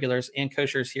like a regulars, and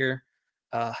Kosher's here.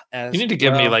 You need to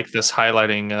give me like this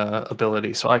highlighting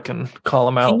ability so I can call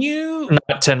them out. Can you?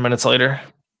 Not 10 minutes later.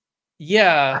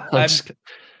 Yeah, I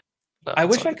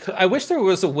wish I could. I wish there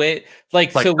was a way,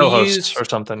 like so we use or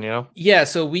something, Yeah,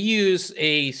 so we use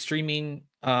a streaming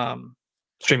StreamYard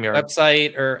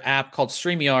website or app called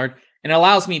StreamYard, and it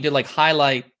allows me to like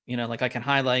highlight, like I can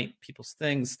highlight people's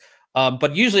things.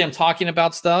 But usually I'm talking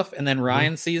about stuff, and then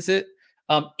Ryan sees it.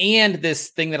 And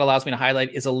this thing that allows me to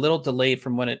highlight is a little delayed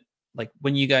from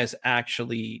when you guys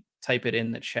actually type it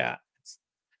in the chat.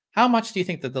 How much do you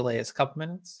think the delay is? A couple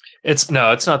minutes? It's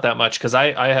not that much, because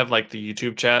I have like the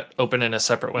YouTube chat open in a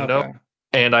separate window,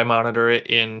 and I monitor it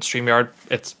in StreamYard.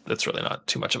 It's really not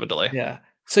too much of a delay. Yeah.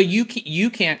 So you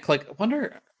can't click.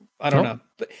 I don't know,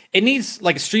 but it needs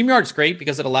like StreamYard's great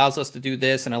because it allows us to do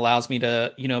this and allows me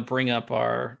to bring up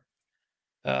our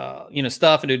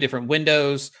stuff into different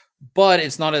windows, but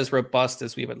it's not as robust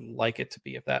as we would like it to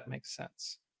be, if that makes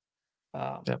sense.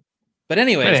 But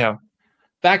anyways,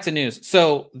 back to news.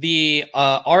 So the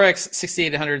RX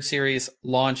 6800 series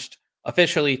launched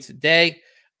officially today.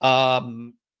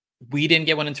 We didn't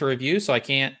get one into review, so I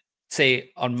can't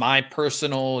say on my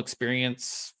personal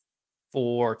experience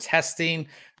for testing.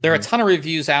 There are a ton of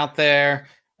reviews out there.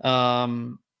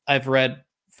 I've read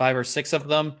 5 or 6 of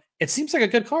them. It seems like a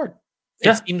good card.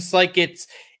 It seems like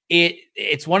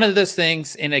it's one of those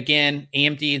things. And again,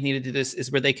 AMD needed to do this,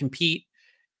 is where they compete.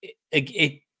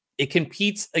 It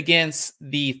competes against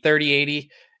the 3080.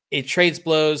 It trades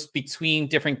blows between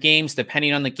different games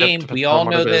depending on the game. We all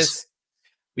know this.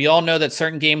 We all know that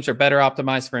certain games are better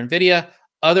optimized for NVIDIA.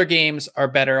 Other games are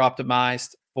better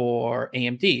optimized for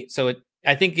AMD. So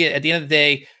I think at the end of the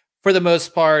day, for the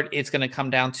most part, it's going to come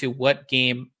down to what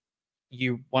game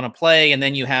you want to play. And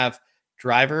then you have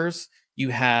drivers. You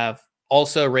have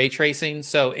also ray tracing.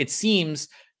 So it seems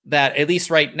that at least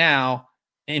right now,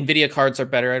 NVIDIA cards are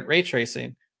better at ray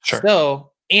tracing. Sure.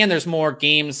 So, and there's more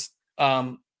games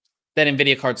that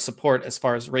NVIDIA cards support as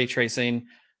far as ray tracing.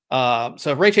 So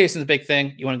if ray tracing is a big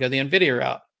thing, you want to go the NVIDIA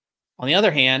route. On the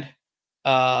other hand,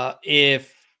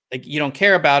 if you don't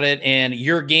care about it and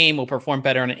your game will perform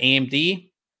better on an AMD,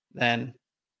 then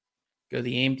go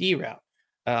the AMD route.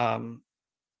 I'm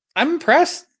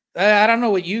impressed. I don't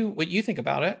know what you think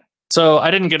about it. So I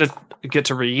didn't get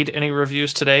to read any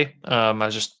reviews today. I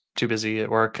was just too busy at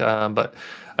work. But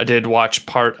I did watch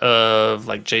part of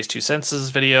like Jay's 2 Cents'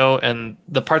 video, and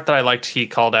the part that I liked, he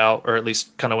called out, or at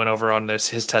least kind of went over on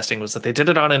his testing, was that they did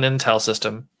it on an Intel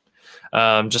system,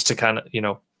 just to kind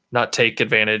of not take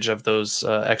advantage of those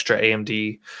extra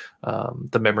AMD,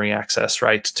 the memory access,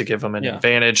 right, to give them an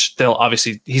advantage.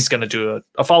 He's going to do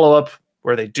a follow-up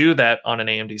where they do that on an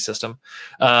AMD system.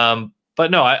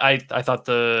 But no, I thought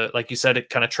like you said, it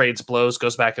kind of trades blows,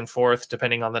 goes back and forth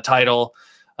depending on the title.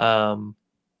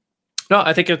 No,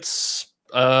 I think it's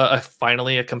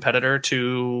finally a competitor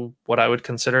to what I would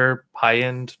consider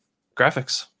high-end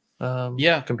graphics.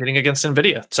 Competing against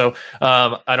NVIDIA. So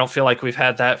I don't feel like we've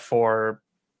had that for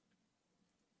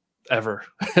ever.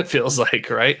 It feels like,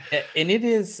 right? And it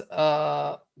is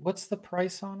what's the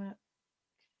price on it?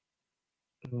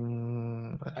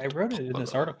 I wrote it in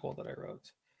this article that I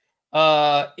wrote.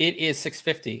 It is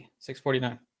 $650,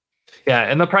 $649. Yeah,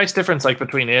 and the price difference like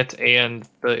between it and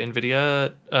the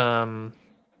Nvidia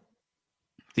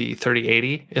the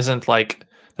 3080 isn't like,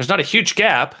 there's not a huge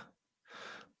gap,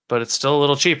 but it's still a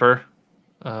little cheaper.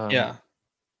 Yeah.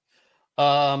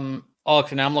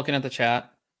 Okay, now I'm looking at the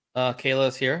chat. Kayla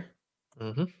is here.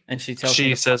 And she tells me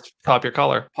she says pop your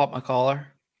collar. Pop my collar.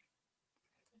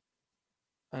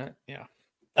 Yeah.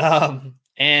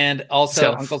 And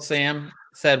also Uncle Sam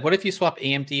said, what if you swap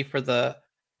AMD for the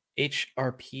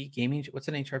HRP gaming? What's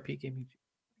an HRP gaming?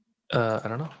 I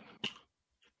don't know.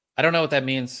 I don't know what that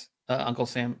means, Uncle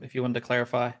Sam, if you wanted to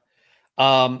clarify.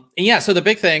 And yeah, so the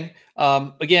big thing,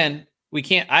 again,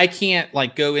 I can't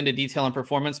like go into detail on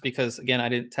performance because again, I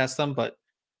didn't test them, but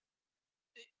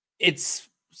it's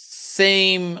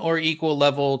same or equal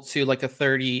level to like a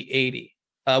 3080,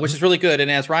 which is really good. And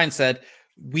as Ryan said,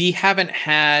 we haven't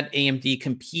had AMD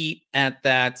compete at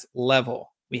that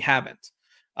level. We haven't.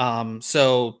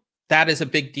 So that is a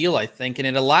big deal, I think. And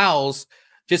it allows,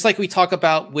 just like we talk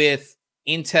about with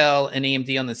Intel and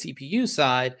AMD on the CPU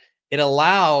side, it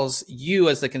allows you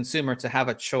as the consumer to have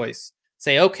a choice.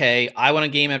 Say, okay, I want to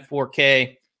game at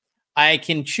 4K. I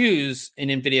can choose an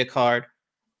NVIDIA card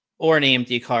or an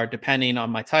AMD card, depending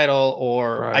on my title,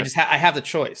 or I have the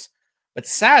choice. But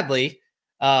sadly,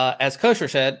 as Kosher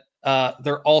said,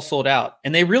 they're all sold out,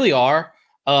 and they really are.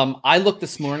 I looked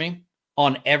this morning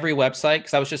on every website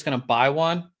because I was just going to buy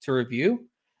one to review,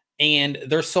 and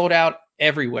they're sold out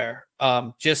everywhere.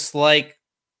 Just like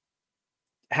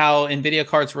how NVIDIA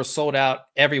cards were sold out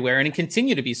everywhere and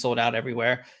continue to be sold out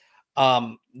everywhere.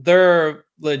 They're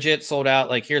legit sold out.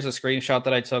 Like, here's a screenshot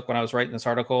that I took when I was writing this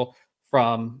article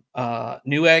from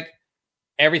Newegg.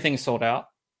 Everything's sold out.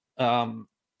 And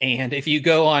if you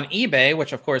go on eBay,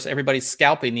 which of course everybody's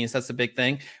scalping these, that's the big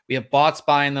thing. We have bots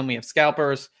buying them. We have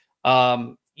scalpers.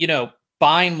 You know,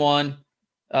 buying one.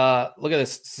 Look at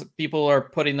this. People are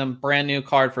putting them brand new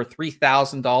card for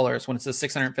 $3,000 when it's a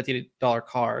 $650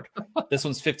 card. This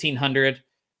one's $1,500.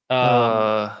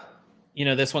 You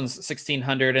know, this one's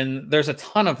 $1,600, and there's a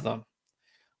ton of them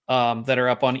that are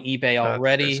up on eBay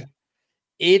already.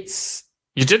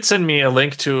 You did send me a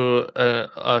link to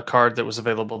a card that was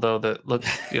available though that looked,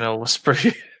 you know, was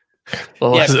pretty.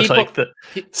 Well, yeah, was it like the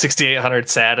 6800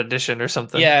 SAD edition or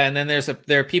something? Yeah, and then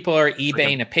there people are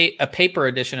eBaying a paper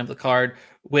edition of the card,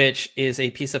 which is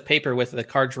a piece of paper with the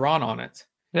card drawn on it.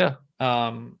 Yeah.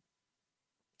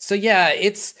 So yeah,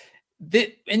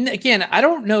 and again, I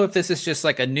don't know if this is just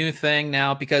like a new thing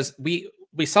now, because we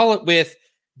saw it with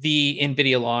the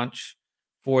NVIDIA launch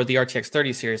for the RTX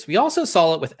 30 series. We also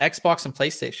saw it with Xbox and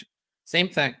PlayStation. Same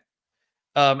thing.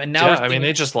 And now, yeah, I mean,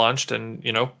 they just launched, and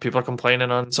you know, people are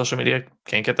complaining on social media,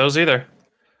 can't get those either.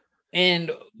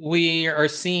 And we are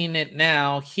seeing it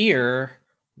now here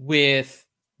with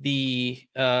the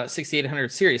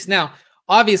 6800 series. Now,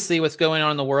 obviously, what's going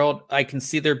on in the world, I can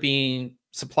see there being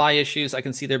supply issues. I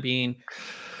can see there being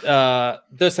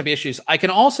those type of issues. I can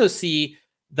also see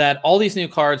that all these new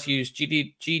cards use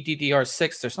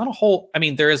GDDR6. There's not a whole, I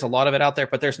mean, there is a lot of it out there,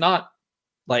 but there's not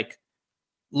like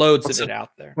loads of it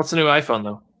out there. What's the new iPhone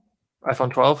though? iPhone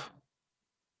 12?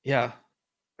 Yeah.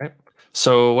 Right.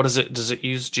 So what is it? Does it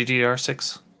use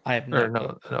GDDR6? I have no.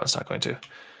 No, it's not going to.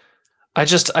 I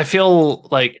feel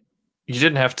like you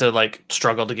didn't have to like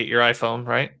struggle to get your iPhone,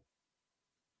 right?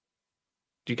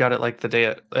 You got it like the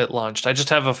day it launched. I just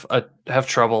have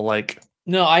trouble like.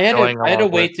 No, I had to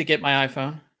wait to get my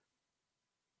iPhone.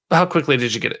 How quickly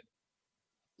did you get it?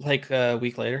 Like a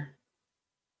week later.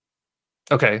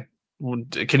 Okay.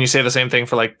 Can you say the same thing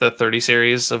for like the 30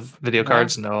 series of video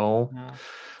cards? No.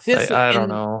 See, I don't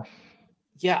know.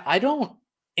 Yeah, I don't.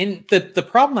 And the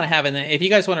problem that I have, and if you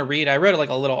guys want to read, I wrote like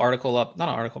a little article up, not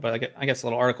an article, but I guess a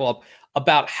little article up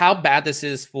about how bad this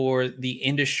is for the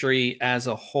industry as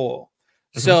a whole.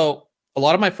 Mm-hmm. So a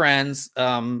lot of my friends,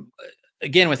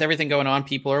 again, with everything going on,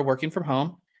 people are working from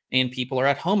home and people are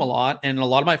at home a lot. And a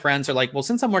lot of my friends are like, well,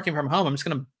 since I'm working from home,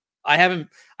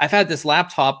 I've had this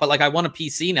laptop, but like I want a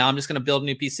PC now. I'm just going to build a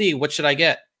new PC. What should I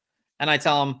get? And I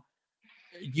tell them,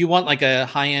 you want like a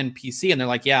high-end PC? And they're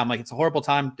like, yeah. I'm like, it's a horrible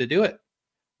time to do it,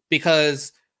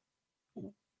 because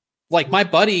like my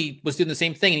buddy was doing the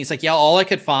same thing. And he's like, yeah, all I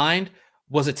could find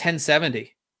was a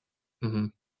 1070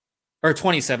 or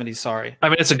 2070. Sorry. I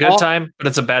mean, it's a good time, but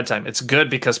it's a bad time. It's good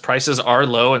because prices are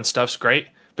low and stuff's great,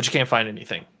 but you can't find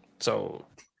anything. So,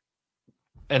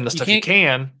 and the stuff you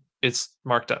can, it's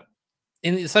marked up.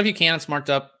 And the stuff you can, it's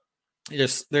marked up.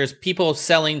 There's people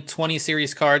selling 20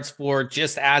 series cards for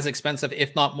just as expensive,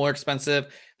 if not more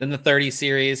expensive than the 30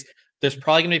 series. There's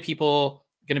probably going to be people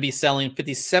going to be selling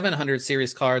 5700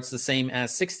 series cards the same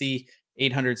as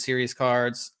 6800 series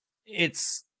cards.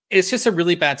 It's just a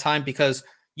really bad time because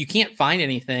you can't find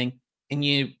anything, and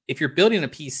if you're building a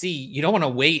PC, you don't want to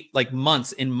wait like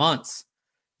months and months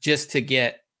just to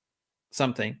get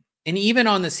something. And even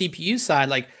on the CPU side,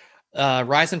 like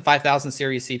Ryzen 5000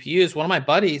 series CPUs, one of my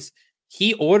buddies,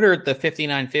 he ordered the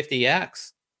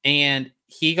 5950X, and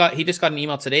he just got an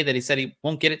email today that he said he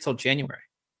won't get it till January.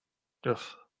 Ugh.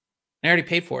 I already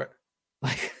paid for it.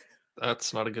 Like,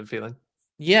 that's not a good feeling.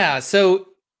 Yeah, so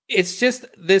it's just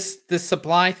this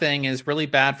supply thing is really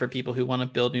bad for people who want to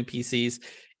build new PCs.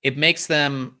 It makes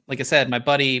them, like I said, my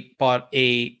buddy bought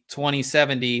a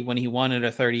 2070 when he wanted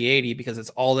a 3080 because it's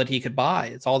all that he could buy.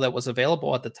 It's all that was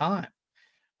available at the time.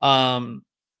 And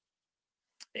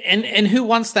who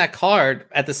wants that card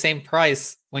at the same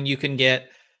price when you can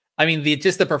get, I mean,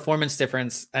 just the performance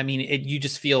difference. I mean, you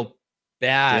just feel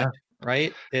bad,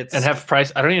 right? And have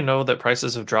price. I don't even know that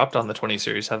prices have dropped on the 20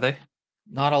 series, have they?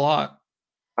 Not a lot.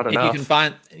 Not if enough. you can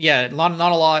find,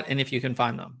 not a lot, and if you can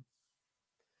find them.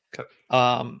 Okay.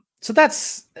 So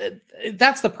that's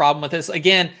the problem with this.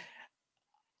 Again,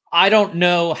 I don't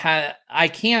know how. I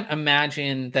can't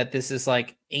imagine that this is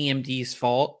like AMD's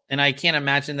fault, and I can't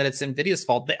imagine that it's NVIDIA's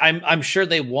fault. I'm sure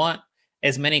they want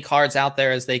as many cards out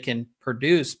there as they can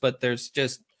produce, but there's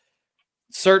just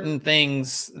certain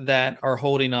things that are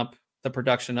holding up the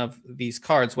production of these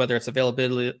cards, whether it's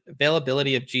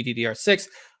availability of GDDR6,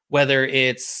 whether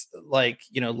it's like,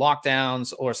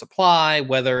 lockdowns or supply,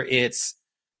 whether it's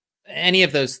any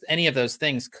of those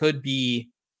things could be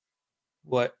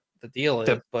what the deal is.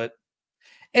 Yep. But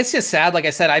it's just sad. Like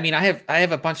I said, I mean, I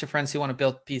have a bunch of friends who want to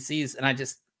build PCs, and I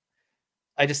just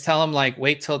tell them, like,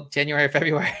 wait till January or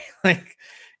February. Like,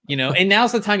 and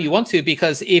now's the time you want to,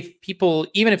 because if people,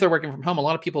 even if they're working from home, a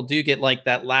lot of people do get like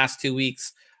that last 2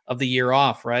 weeks of the year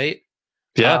off, right?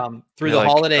 Yeah. Through the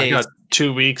holidays. I got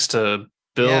 2 weeks to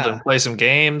build and play some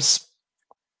games.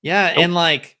 Yeah. Nope. And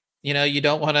like, you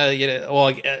don't want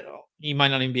to, you might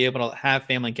not even be able to have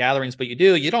family gatherings, but you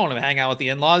don't want to hang out with the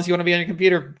in-laws. You want to be on your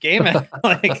computer gaming.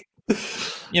 Like,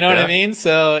 what I mean?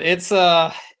 So it's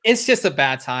just a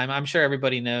bad time. I'm sure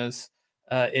everybody knows.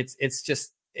 It's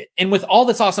just, and with all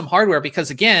this awesome hardware,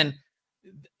 because again,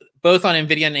 both on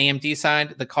NVIDIA and AMD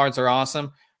side, the cards are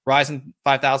awesome. Ryzen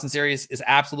 5000 series is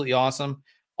absolutely awesome.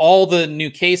 All the new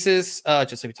cases,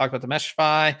 just like we talked about the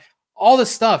Meshify, all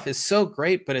this stuff is so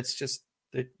great, but it's just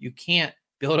that you can't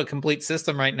build a complete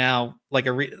system right now, like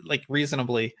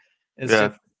reasonably. It's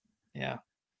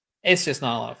it's just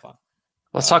not a lot of fun.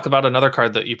 Let's talk about another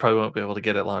card that you probably won't be able to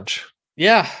get at launch.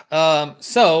 Yeah.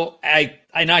 So I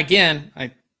know, again,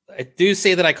 I do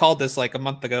say that I called this like a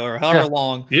month ago or however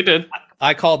long. You did.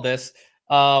 I called this.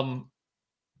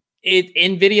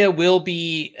 NVIDIA will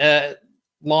be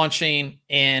launching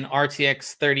an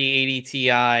RTX 3080 Ti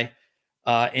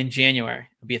in January.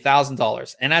 It'll be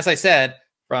 $1,000. And as I said,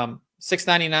 from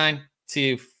 $699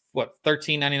 to what,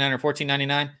 $1399 or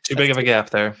 $1499? Too big of a gap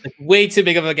there. Way too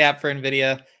big of a gap for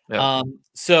NVIDIA. Yeah.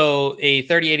 So a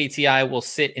 3080 Ti will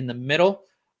sit in the middle.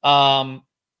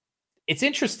 It's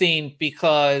interesting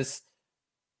because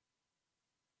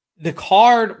the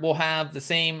card will have the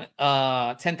same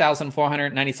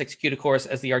 10,496 CUDA cores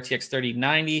as the RTX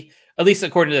 3090, at least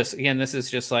according to this. Again, this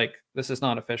is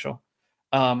not official.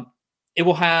 It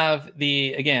will have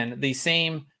the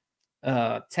same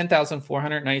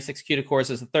 10,496 CUDA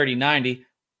cores as the 3090,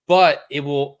 but it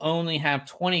will only have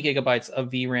 20 gigabytes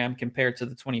of VRAM compared to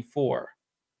the 24.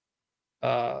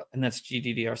 And that's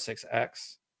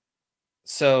GDDR6X.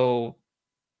 So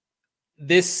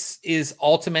this is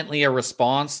ultimately a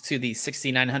response to the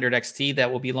 6900 XT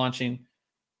that will be launching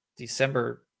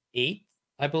December 8th,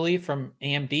 I believe, from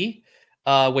AMD,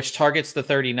 which targets the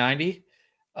 3090.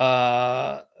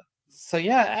 So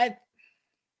yeah,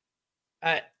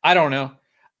 I don't know.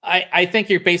 I think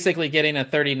you're basically getting a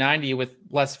 3090 with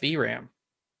less VRAM.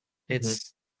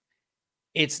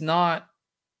 It's not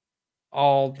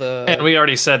all the. And we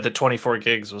already said that 24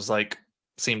 gigs was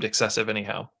seemed excessive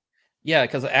anyhow. Yeah,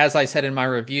 because as I said in my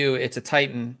review, it's a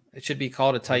Titan. It should be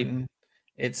called a Titan.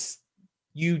 There's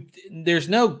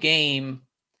no game,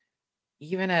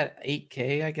 even at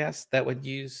 8K, I guess, that would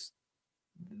use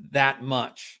that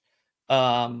much.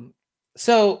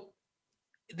 So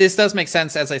this does make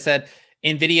sense. As I said,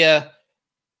 NVIDIA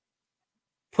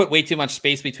put way too much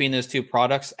space between those two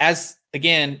products.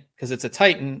 Again, because it's a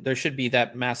Titan, there should be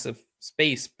that massive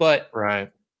space. But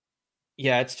right,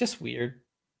 yeah, it's just weird.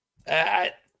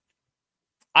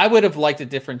 I would have liked a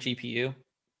different GPU.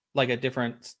 like a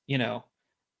different,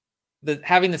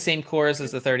 having the same cores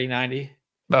as the 3090.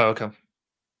 Oh, okay.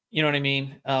 You know what I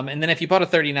mean? And then if you bought a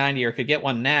 3090 or could get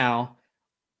one now,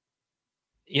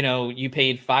 you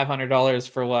paid $500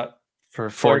 for what? For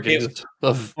 4 gigs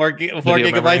of 4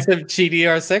 gigabytes of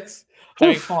GDR6. I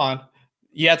mean, come on.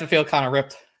 You have to feel kind of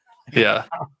ripped. Yeah.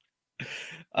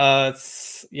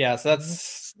 So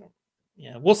that's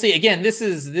we'll see. Again, this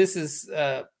is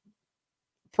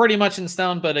pretty much in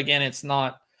stone, but again, it's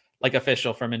not like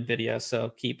official from NVIDIA,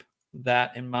 so keep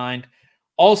that in mind.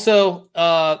 Also,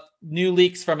 new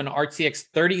leaks from an RTX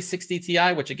 3060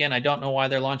 Ti, which again, I don't know why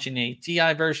they're launching a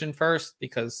Ti version first,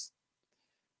 because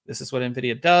this is what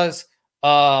NVIDIA does.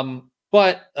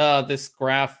 But this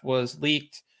graph was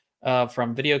leaked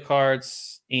from video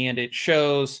cards, and it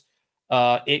shows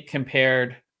it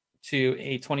compared to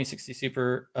a 2060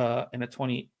 Super and a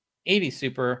 2080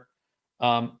 Super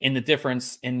in the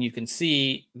difference, and you can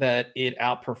see that it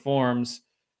outperforms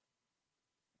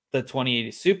the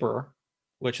 2080 Super,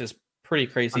 which is pretty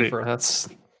crazy. That's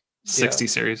 60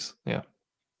 series.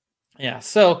 Yeah.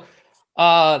 So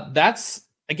that's,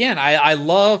 again, I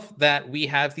love that we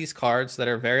have these cards that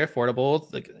are very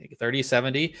affordable, like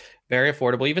 3070, very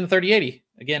affordable, even 3080,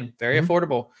 again, very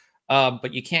affordable.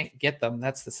 But you can't get them.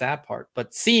 That's the sad part.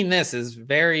 But seeing this is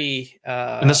very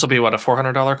and this will be what, a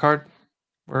 $400 card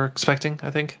we're expecting,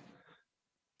 I think.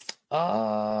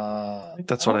 I think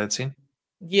that's what I had seen.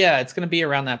 Yeah, it's going to be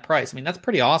around that price. I mean, that's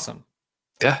pretty awesome.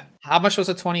 Yeah. How much was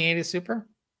a 2080 Super?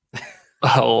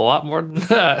 A lot more than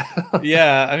that.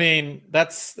 Yeah, I mean,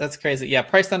 that's crazy. Yeah,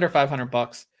 priced under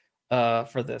 $500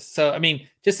 for this. So I mean,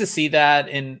 just to see that,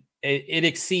 and it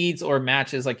exceeds or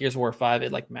matches like Gears of War 5,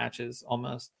 it like matches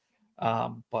almost.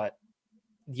 But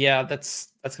yeah,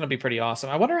 that's going to be pretty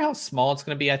awesome. I wonder how small it's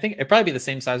going to be. I think it'd probably be the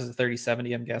same size as the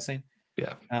 3070, I'm guessing.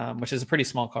 Yeah. Which is a pretty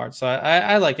small card. So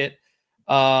I like it.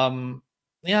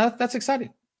 Yeah, that's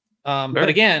exciting. But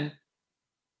again,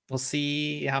 we'll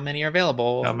see how many are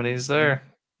available. How many is there?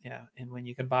 Yeah, and when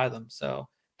you can buy them. So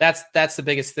that's the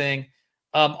biggest thing.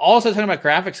 Also talking about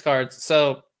graphics cards.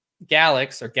 So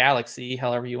Galax or Galaxy,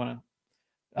 however you want to,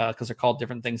 because they're called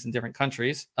different things in different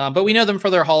countries. But we know them for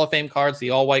their Hall of Fame cards, the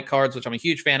all white cards, which I'm a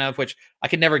huge fan of, which I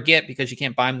could never get because you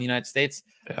can't buy them in the United States.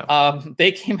 Yeah.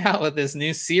 They came out with this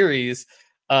new series.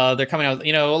 They're coming out with,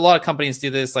 a lot of companies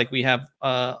do this. Like we have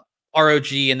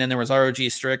ROG, and then there was ROG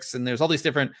Strix, and there's all these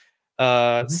different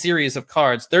series of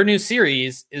cards. Their new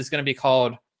series is going to be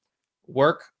called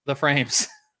Work the Frames.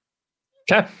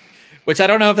 Okay. Which I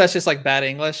don't know if that's just like bad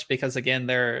English, because again,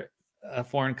 they're a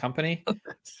foreign company.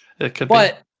 It could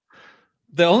be.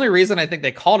 The only reason I think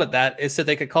they called it that is so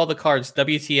they could call the cards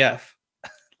WTF.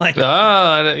 Like, yeah,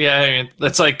 I mean,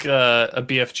 that's like a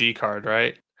BFG card,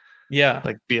 right? Yeah.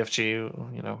 Like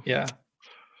BFG, Yeah.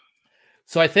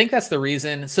 So I think that's the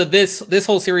reason. So this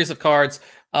whole series of cards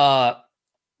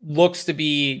looks to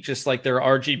be just like their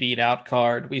RGB'd out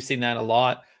card. We've seen that a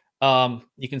lot.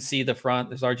 You can see the front,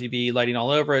 there's RGB lighting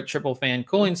all over it, triple fan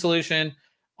cooling solution.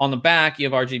 On the back, you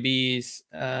have RGBs,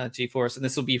 GeForce, and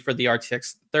this will be for the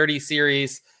RTX 30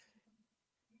 series.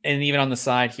 And even on the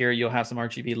side here, you'll have some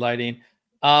RGB lighting.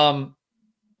 I'm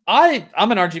an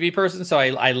RGB person, so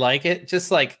I like it.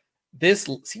 Just like this,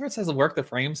 see where it says work the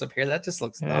frames up here? That just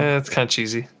looks dumb. Yeah, it's kind of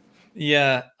cheesy.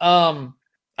 Yeah. I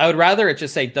would rather it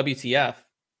just say WTF,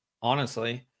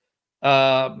 honestly,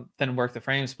 than work the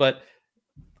frames. But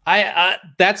I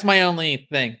that's my only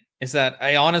thing, is that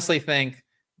I honestly think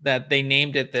that they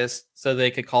named it this so they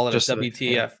could call it just a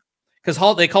WTF,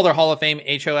 because they call their Hall of Fame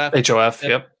HOF. HOF,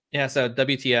 yep. Yeah, so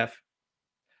WTF.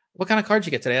 What kind of card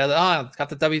you get today? Oh, it's got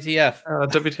the WTF.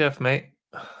 WTF, mate.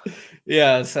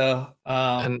 Yeah, so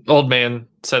and old man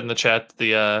said in the chat,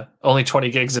 the only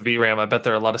 20 gigs of VRAM. I bet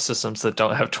there are a lot of systems that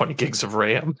don't have 20 gigs of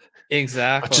RAM.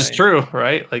 Exactly. Which is true,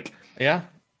 right? Like, yeah.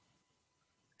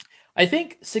 I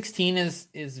think 16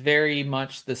 is very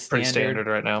much the standard. Pretty standard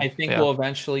right now. I think we'll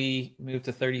eventually move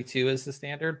to 32 as the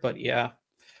standard, but yeah.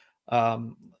 A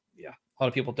lot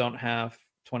of people don't have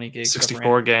 20 gigs 64 of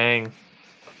RAM. gang.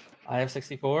 I have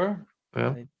 64.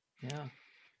 Yeah. Yeah.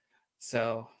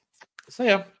 So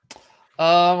yeah.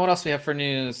 What else we have for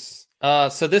news?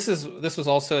 So this was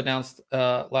also announced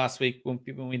last week when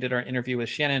we did our interview with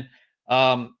Shannon,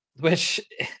 which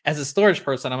as a storage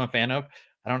person I'm a fan of.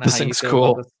 I don't know this how you thing's feel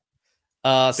cool. about this.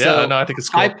 So I think it's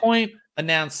cool. HighPoint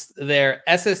announced their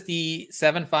SSD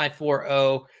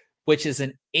 7540, which is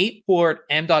an 8-port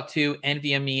M.2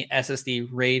 NVMe SSD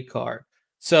RAID card.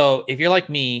 So if you're like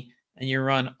me and you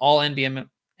run all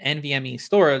NVMe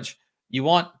storage, you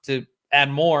want to add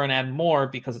more and add more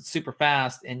because it's super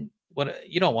fast, and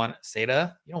you don't want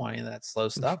SATA, you don't want any of that slow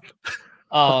stuff.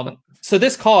 So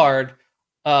this card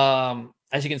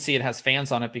As you can see, it has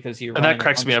fans on it because you're and running that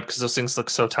cracks me up because those things look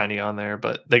so tiny on there,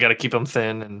 but they got to keep them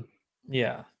thin and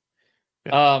yeah.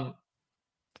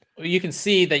 You can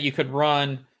see that you could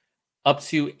run up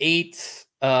to 8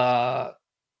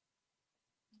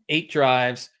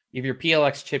 drives. You have your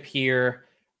PLX chip here.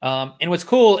 And what's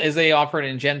cool is they offer it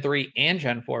in Gen 3 and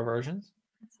Gen 4 versions.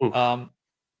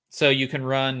 So you can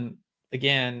run,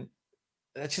 again,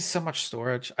 that's just so much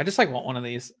storage. I just want one of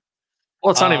these.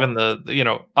 Well, it's not even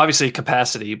obviously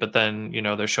capacity, but then,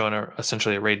 they're showing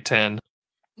essentially a RAID 10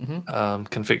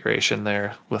 configuration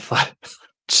there with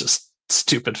just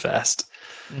stupid fast.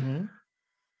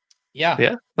 Yeah.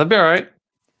 Yeah, that'd be all right.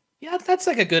 Yeah, that's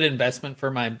like a good investment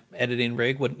for my editing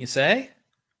rig, wouldn't you say?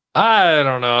 I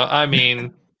don't know. I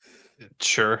mean,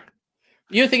 sure.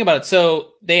 You think about it.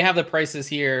 So they have the prices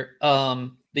here.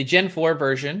 The Gen 4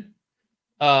 version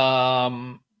is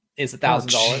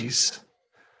 $1,000.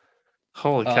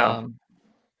 Holy cow.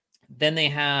 Then they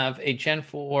have a Gen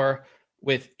 4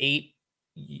 with 8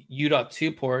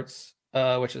 U.2 ports,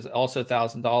 which is also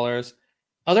 $1,000.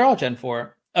 Oh, they're all Gen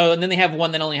 4. Oh, and then they have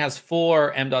one that only has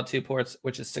 4 M.2 ports,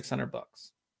 which is $600.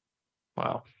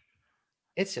 Wow.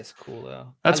 It's just cool though.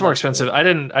 That's more expensive. I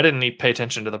didn't need to pay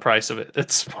attention to the price of it.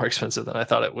 It's more expensive than I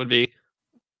thought it would be.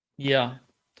 Yeah.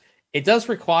 It does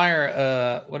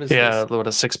require what is this? Yeah, what,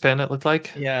 a 6-pin it looked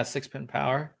like? Yeah, 6-pin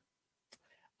power.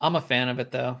 I'm a fan of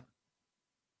it though.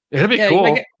 It'd be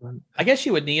cool. I guess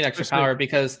you would need extra power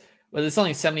because it's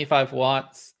only 75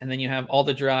 watts, and then you have all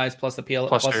the drives plus the PL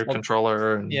plus your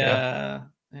controller. And, yeah.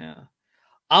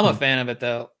 I'm a fan of it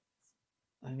though.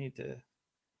 I need to.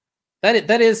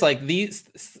 That is like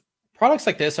these products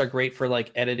like this are great for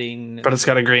like editing. But it's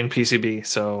got a green PCB,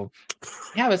 so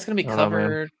yeah, but it's gonna be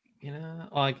covered.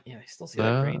 I still see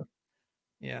that green.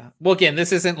 Yeah. Well, again,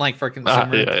 this isn't like for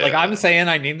consumers. I'm saying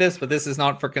I need this, but this is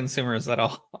not for consumers at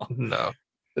all. No.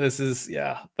 This is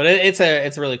but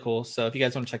it's really cool. So if you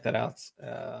guys want to check that out,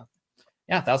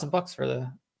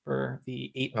 $1,000 for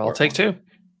the 8. I'll take 2.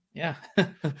 Yeah.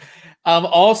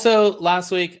 Also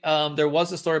last week, there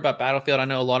was a story about Battlefield. I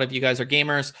know a lot of you guys are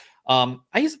gamers. I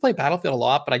used to play Battlefield a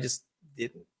lot, but I just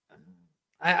didn't.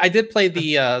 I did play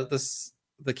the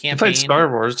campaign. You played Star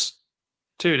Wars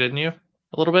too, didn't you?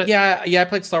 A little bit. Yeah. I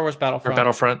played Star Wars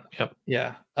Battlefront. Yep.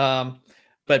 Yeah.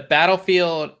 But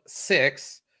Battlefield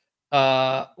 6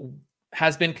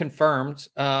 has been confirmed.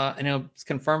 And it's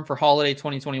confirmed for holiday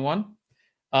 2021.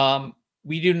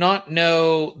 We do not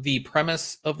know the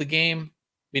premise of the game.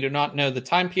 We do not know the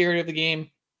time period of the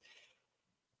game.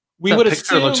 We would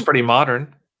assume looks pretty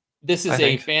modern. This is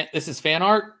This is fan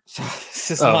art. So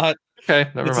this is not okay.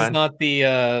 Never mind. Is not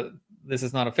the. This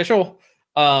is not official.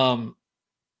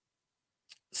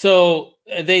 So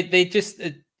they just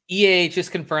EA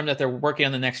just confirmed that they're working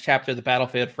on the next chapter of the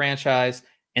Battlefield franchise,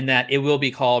 and that it will be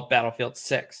called Battlefield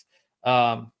 6.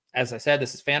 As I said,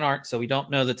 this is fan art, so we don't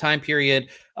know the time period.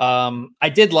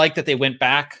 I did like that they went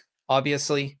back,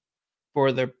 obviously, for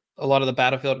a lot of the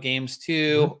Battlefield games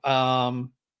too.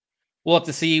 We'll have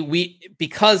to see.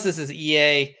 Because this is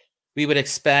EA, we would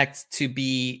expect to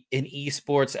be an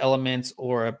esports element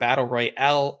or a battle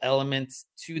royale element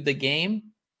to the game.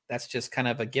 That's just kind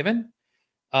of a given.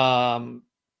 But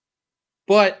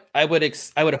I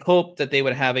would hope that they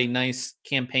would have a nice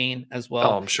campaign as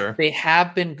well. Oh, I'm sure they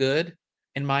have been good,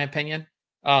 in my opinion.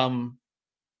 So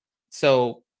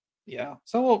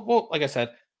we'll like I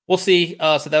said, we'll see.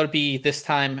 So that would be this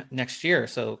time next year.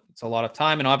 So it's a lot of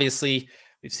time, and obviously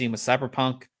we've seen with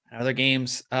Cyberpunk and other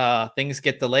games, things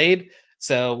get delayed.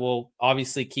 So we'll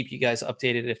obviously keep you guys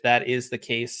updated if that is the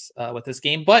case with this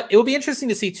game. But it will be interesting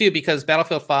to see too, because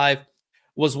Battlefield 5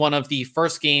 was one of the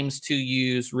first games to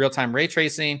use real-time ray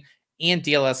tracing and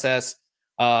DLSS.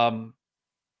 I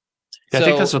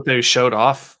think that's what they showed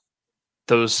off.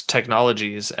 Those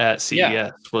technologies at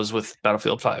CES was with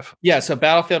Battlefield 5. Yeah, so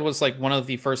Battlefield was like one of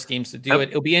the first games to do it.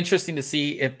 It'll be interesting to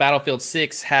see if Battlefield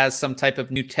 6 has some type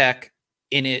of new tech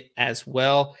in it as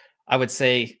well. I would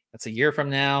say that's a year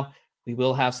from now. We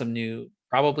will have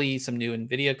probably some new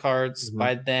NVIDIA cards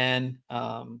by then.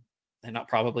 And not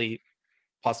probably,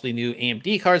 possibly new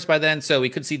AMD cards by then. So we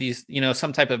could see these,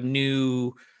 some type of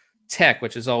new tech,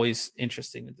 which is always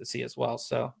interesting to see as well.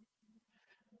 So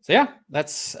yeah,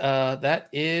 that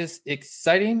is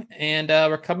exciting. And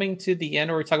we're coming to the end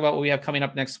where we talk about what we have coming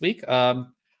up next week. I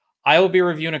will be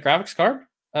reviewing a graphics card.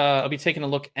 I'll be taking a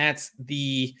look at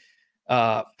the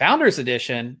Founders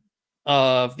Edition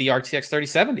of the RTX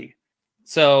 3070.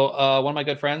 So one of my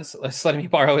good friends is letting me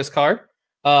borrow his card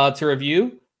to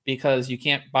review, because you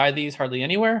can't buy these hardly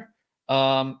anywhere.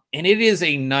 And it is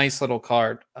a nice little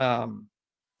card.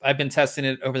 I've been testing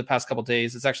it over the past couple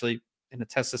days. It's actually in a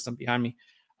test system behind me.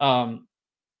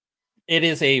 It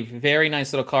is a very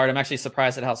nice little card. I'm actually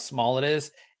surprised at how small it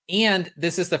is. And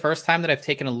this is the first time that I've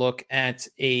taken a look at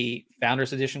a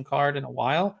Founders Edition card in a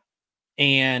while.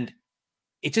 And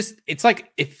it's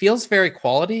like, it feels very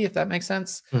quality, if that makes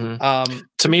sense.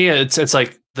 To me, it's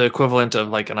like the equivalent of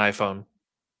like an iPhone,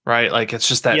 right? Like it's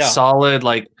just that solid,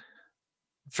 like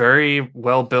very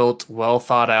well built, well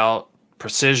thought out,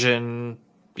 precision.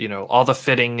 You know, all the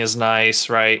fitting is nice,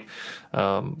 right?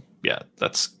 Yeah,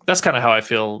 that's kind of how I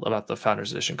feel about the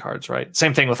Founders Edition cards, right?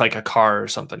 Same thing with like a car or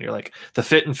something. You're like, the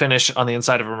fit and finish on the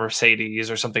inside of a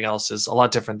Mercedes or something else is a lot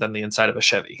different than the inside of a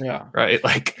Chevy. Yeah. Right.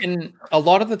 Like, and a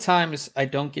lot of the times I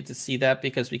don't get to see that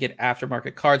because we get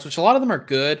aftermarket cards, which a lot of them are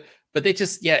good, but they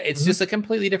just, it's just a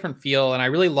completely different feel. And I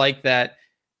really like that.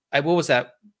 What was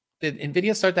that? Did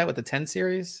NVIDIA start that with the 10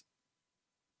 series?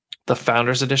 The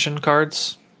Founders Edition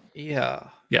cards? Yeah.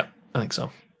 Yeah, I think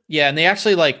so. Yeah, and they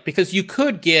actually like, because you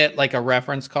could get like a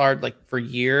reference card like for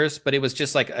years, but it was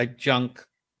just like a junk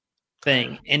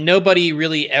thing. And nobody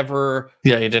really ever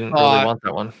you didn't really want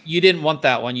that one. You didn't want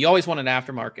that one. You always want an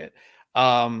aftermarket.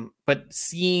 But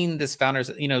seeing this Founders,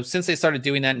 since they started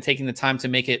doing that and taking the time to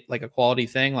make it like a quality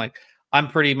thing, like I'm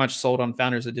pretty much sold on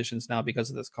Founders Editions now because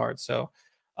of this card. So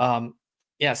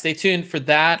yeah, stay tuned for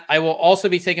that. I will also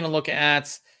be taking a look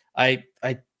at, I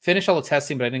finished all the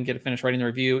testing, but I didn't get to finish writing the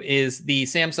review, is the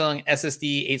Samsung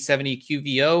SSD 870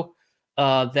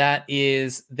 QVO. That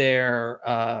is their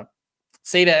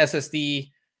SATA SSD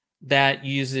that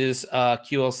uses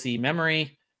QLC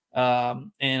memory.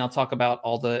 And I'll talk about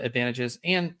all the advantages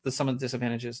and some of the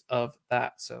disadvantages of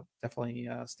that. So definitely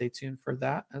stay tuned for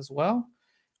that as well.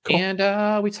 Cool.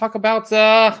 And we talk about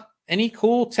any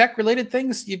cool tech related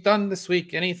things you've done this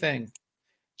week. Anything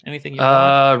you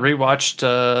rewatched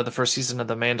the first season of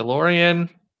The Mandalorian.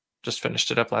 Just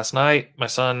finished it up last night. My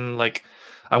son, like,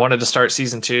 I wanted to start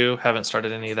season 2, haven't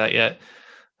started any of that yet.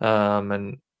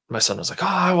 And my son was like, "Oh,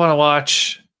 I want to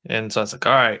watch." And so I was like,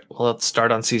 "All right, well, let's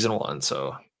start on season 1."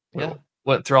 So we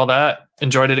went through all that,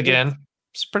 enjoyed it again.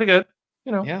 It's pretty good,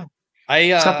 Yeah,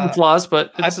 it's got some flaws,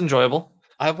 but it's enjoyable.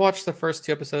 I've watched the first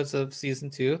 2 episodes of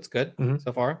season 2. It's good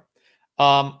so far.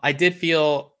 I did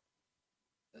feel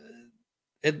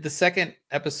the second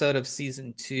episode of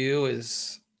season 2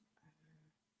 is,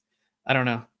 I don't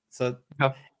know. So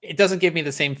it doesn't give me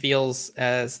the same feels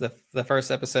as the first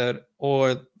episode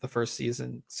or the first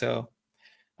season. So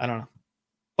I don't know.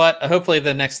 But hopefully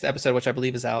the next episode, which I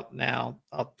believe is out now,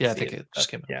 I think it just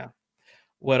came out. Yeah.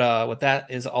 What that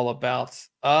is all about.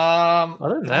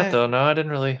 Other than that, though, no, I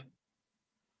didn't really.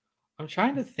 I'm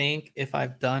trying to think if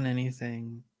I've done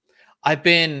anything. I've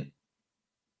been,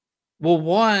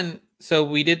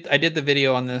 so I did the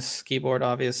video on this keyboard,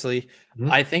 obviously.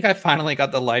 I think I finally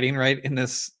got the lighting right in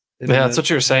this. That's what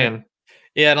you were saying.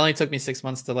 Yeah, it only took me 6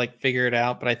 months to like figure it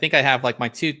out, but I think I have like my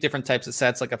 2 different types of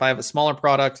sets. Like if I have a smaller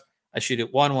product, I shoot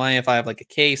it one way. If I have like a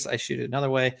case, I shoot it another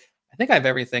way. I think I have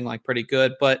everything like pretty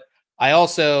good, but I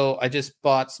just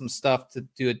bought some stuff to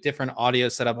do a different audio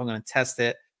setup. I'm going to test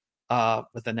it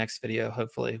with the next video.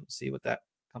 Hopefully we'll see what that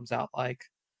comes out like.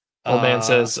 Old man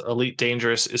says Elite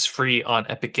Dangerous is free on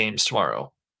Epic Games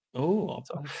tomorrow. Oh,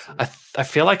 so I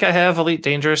feel like I have Elite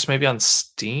Dangerous maybe on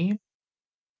Steam.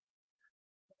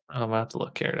 I'm gonna have to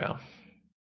look here now.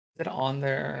 Is it on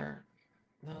their?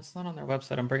 No, it's not on their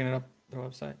website. I'm bringing it up their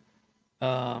website.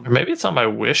 Or maybe it's on my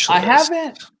wish list.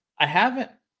 I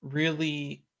haven't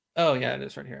really. Oh yeah, it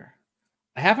is right here.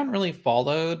 I haven't really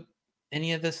followed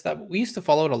any of this stuff. We used to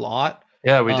follow it a lot.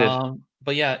 Yeah, we did.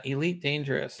 But yeah, Elite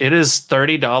Dangerous. It is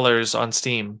 $30 on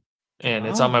Steam, and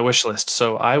it's on my wish list.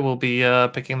 So I will be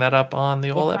picking that up on the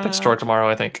whole Epic Store tomorrow,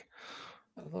 I think.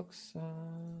 It looks.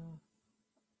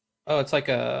 Oh, it's like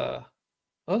a.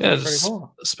 Oh, yeah, just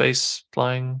cool. Space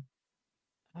flying.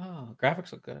 Oh,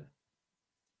 graphics look good.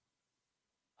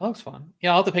 That looks fun.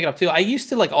 Yeah, I'll have to pick it up too. I used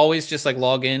to like always just like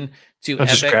log in to Epic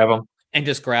just grab them. And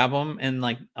just grab them, and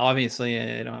like obviously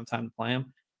I don't have time to play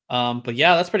them. But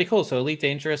yeah, that's pretty cool. So Elite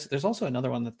Dangerous. There's also another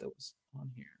one that was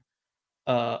on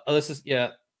here. This is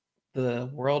the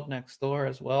World Next Door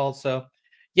as well. So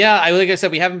yeah, like I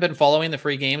said, we haven't been following the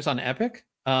free games on Epic.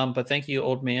 But thank you,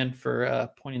 old man, for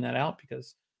pointing that out,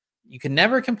 because you can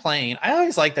never complain. I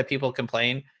always like that people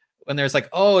complain when there's like,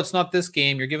 oh, it's not this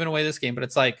game, you're giving away this game, but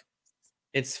it's like,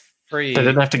 it's free. They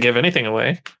didn't have to give anything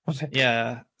away.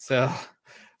 Yeah. So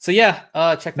yeah,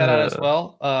 check that out as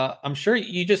well. I'm sure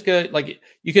you just go, like,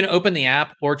 you can open the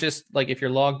app, or just like if you're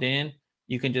logged in,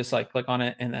 you can just like click on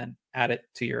it and then add it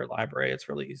to your library. It's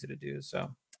really easy to do. So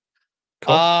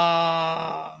cool.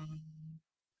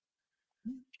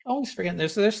 Always forgetting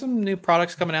there's some new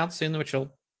products coming out soon, which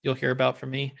you'll hear about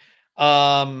from me.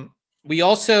 We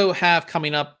also have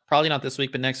coming up, probably not this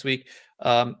week, but next week,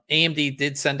 AMD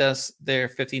did send us their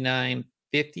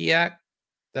 5950X.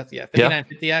 That's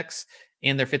 5950X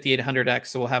and their 5800X.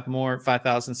 So we'll have more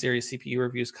 5000 series CPU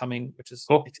reviews coming, which is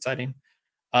exciting.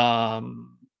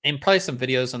 And probably some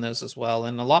videos on those as well,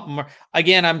 and a lot more.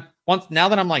 Again, now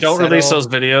that I'm like, don't release those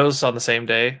videos on the same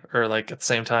day or like at the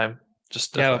same time.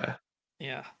 Just yeah.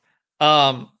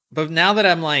 But now that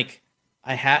I'm like,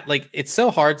 it's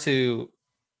so hard to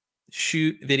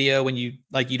shoot video when you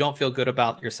don't feel good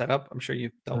about your setup. I'm sure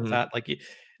you've dealt with that. Like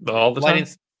all the time.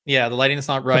 Yeah, the lighting's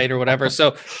not right or whatever.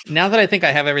 So now that I think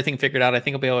I have everything figured out, I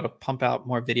think I'll be able to pump out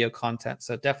more video content.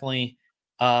 So definitely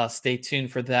stay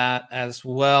tuned for that as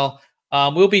well.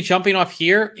 We'll be jumping off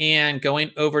here and going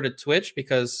over to Twitch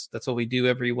because that's what we do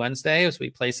every Wednesday is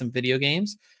we play some video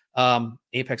games.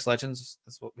 Apex Legends,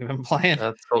 that's what we've been playing.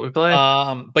 That's what we play.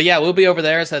 But yeah, we'll be over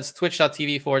there. So that's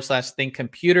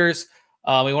twitch.tv/ThinkComputers.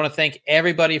 We want to thank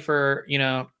everybody for,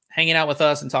 hanging out with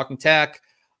us and talking tech.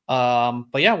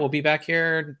 But yeah, we'll be back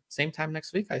here same time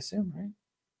next week, I assume, right?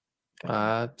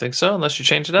 I think so, unless you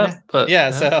change it up.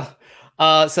 Yeah.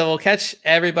 But so we'll catch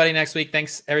everybody next week.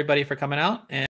 Thanks everybody for coming out. And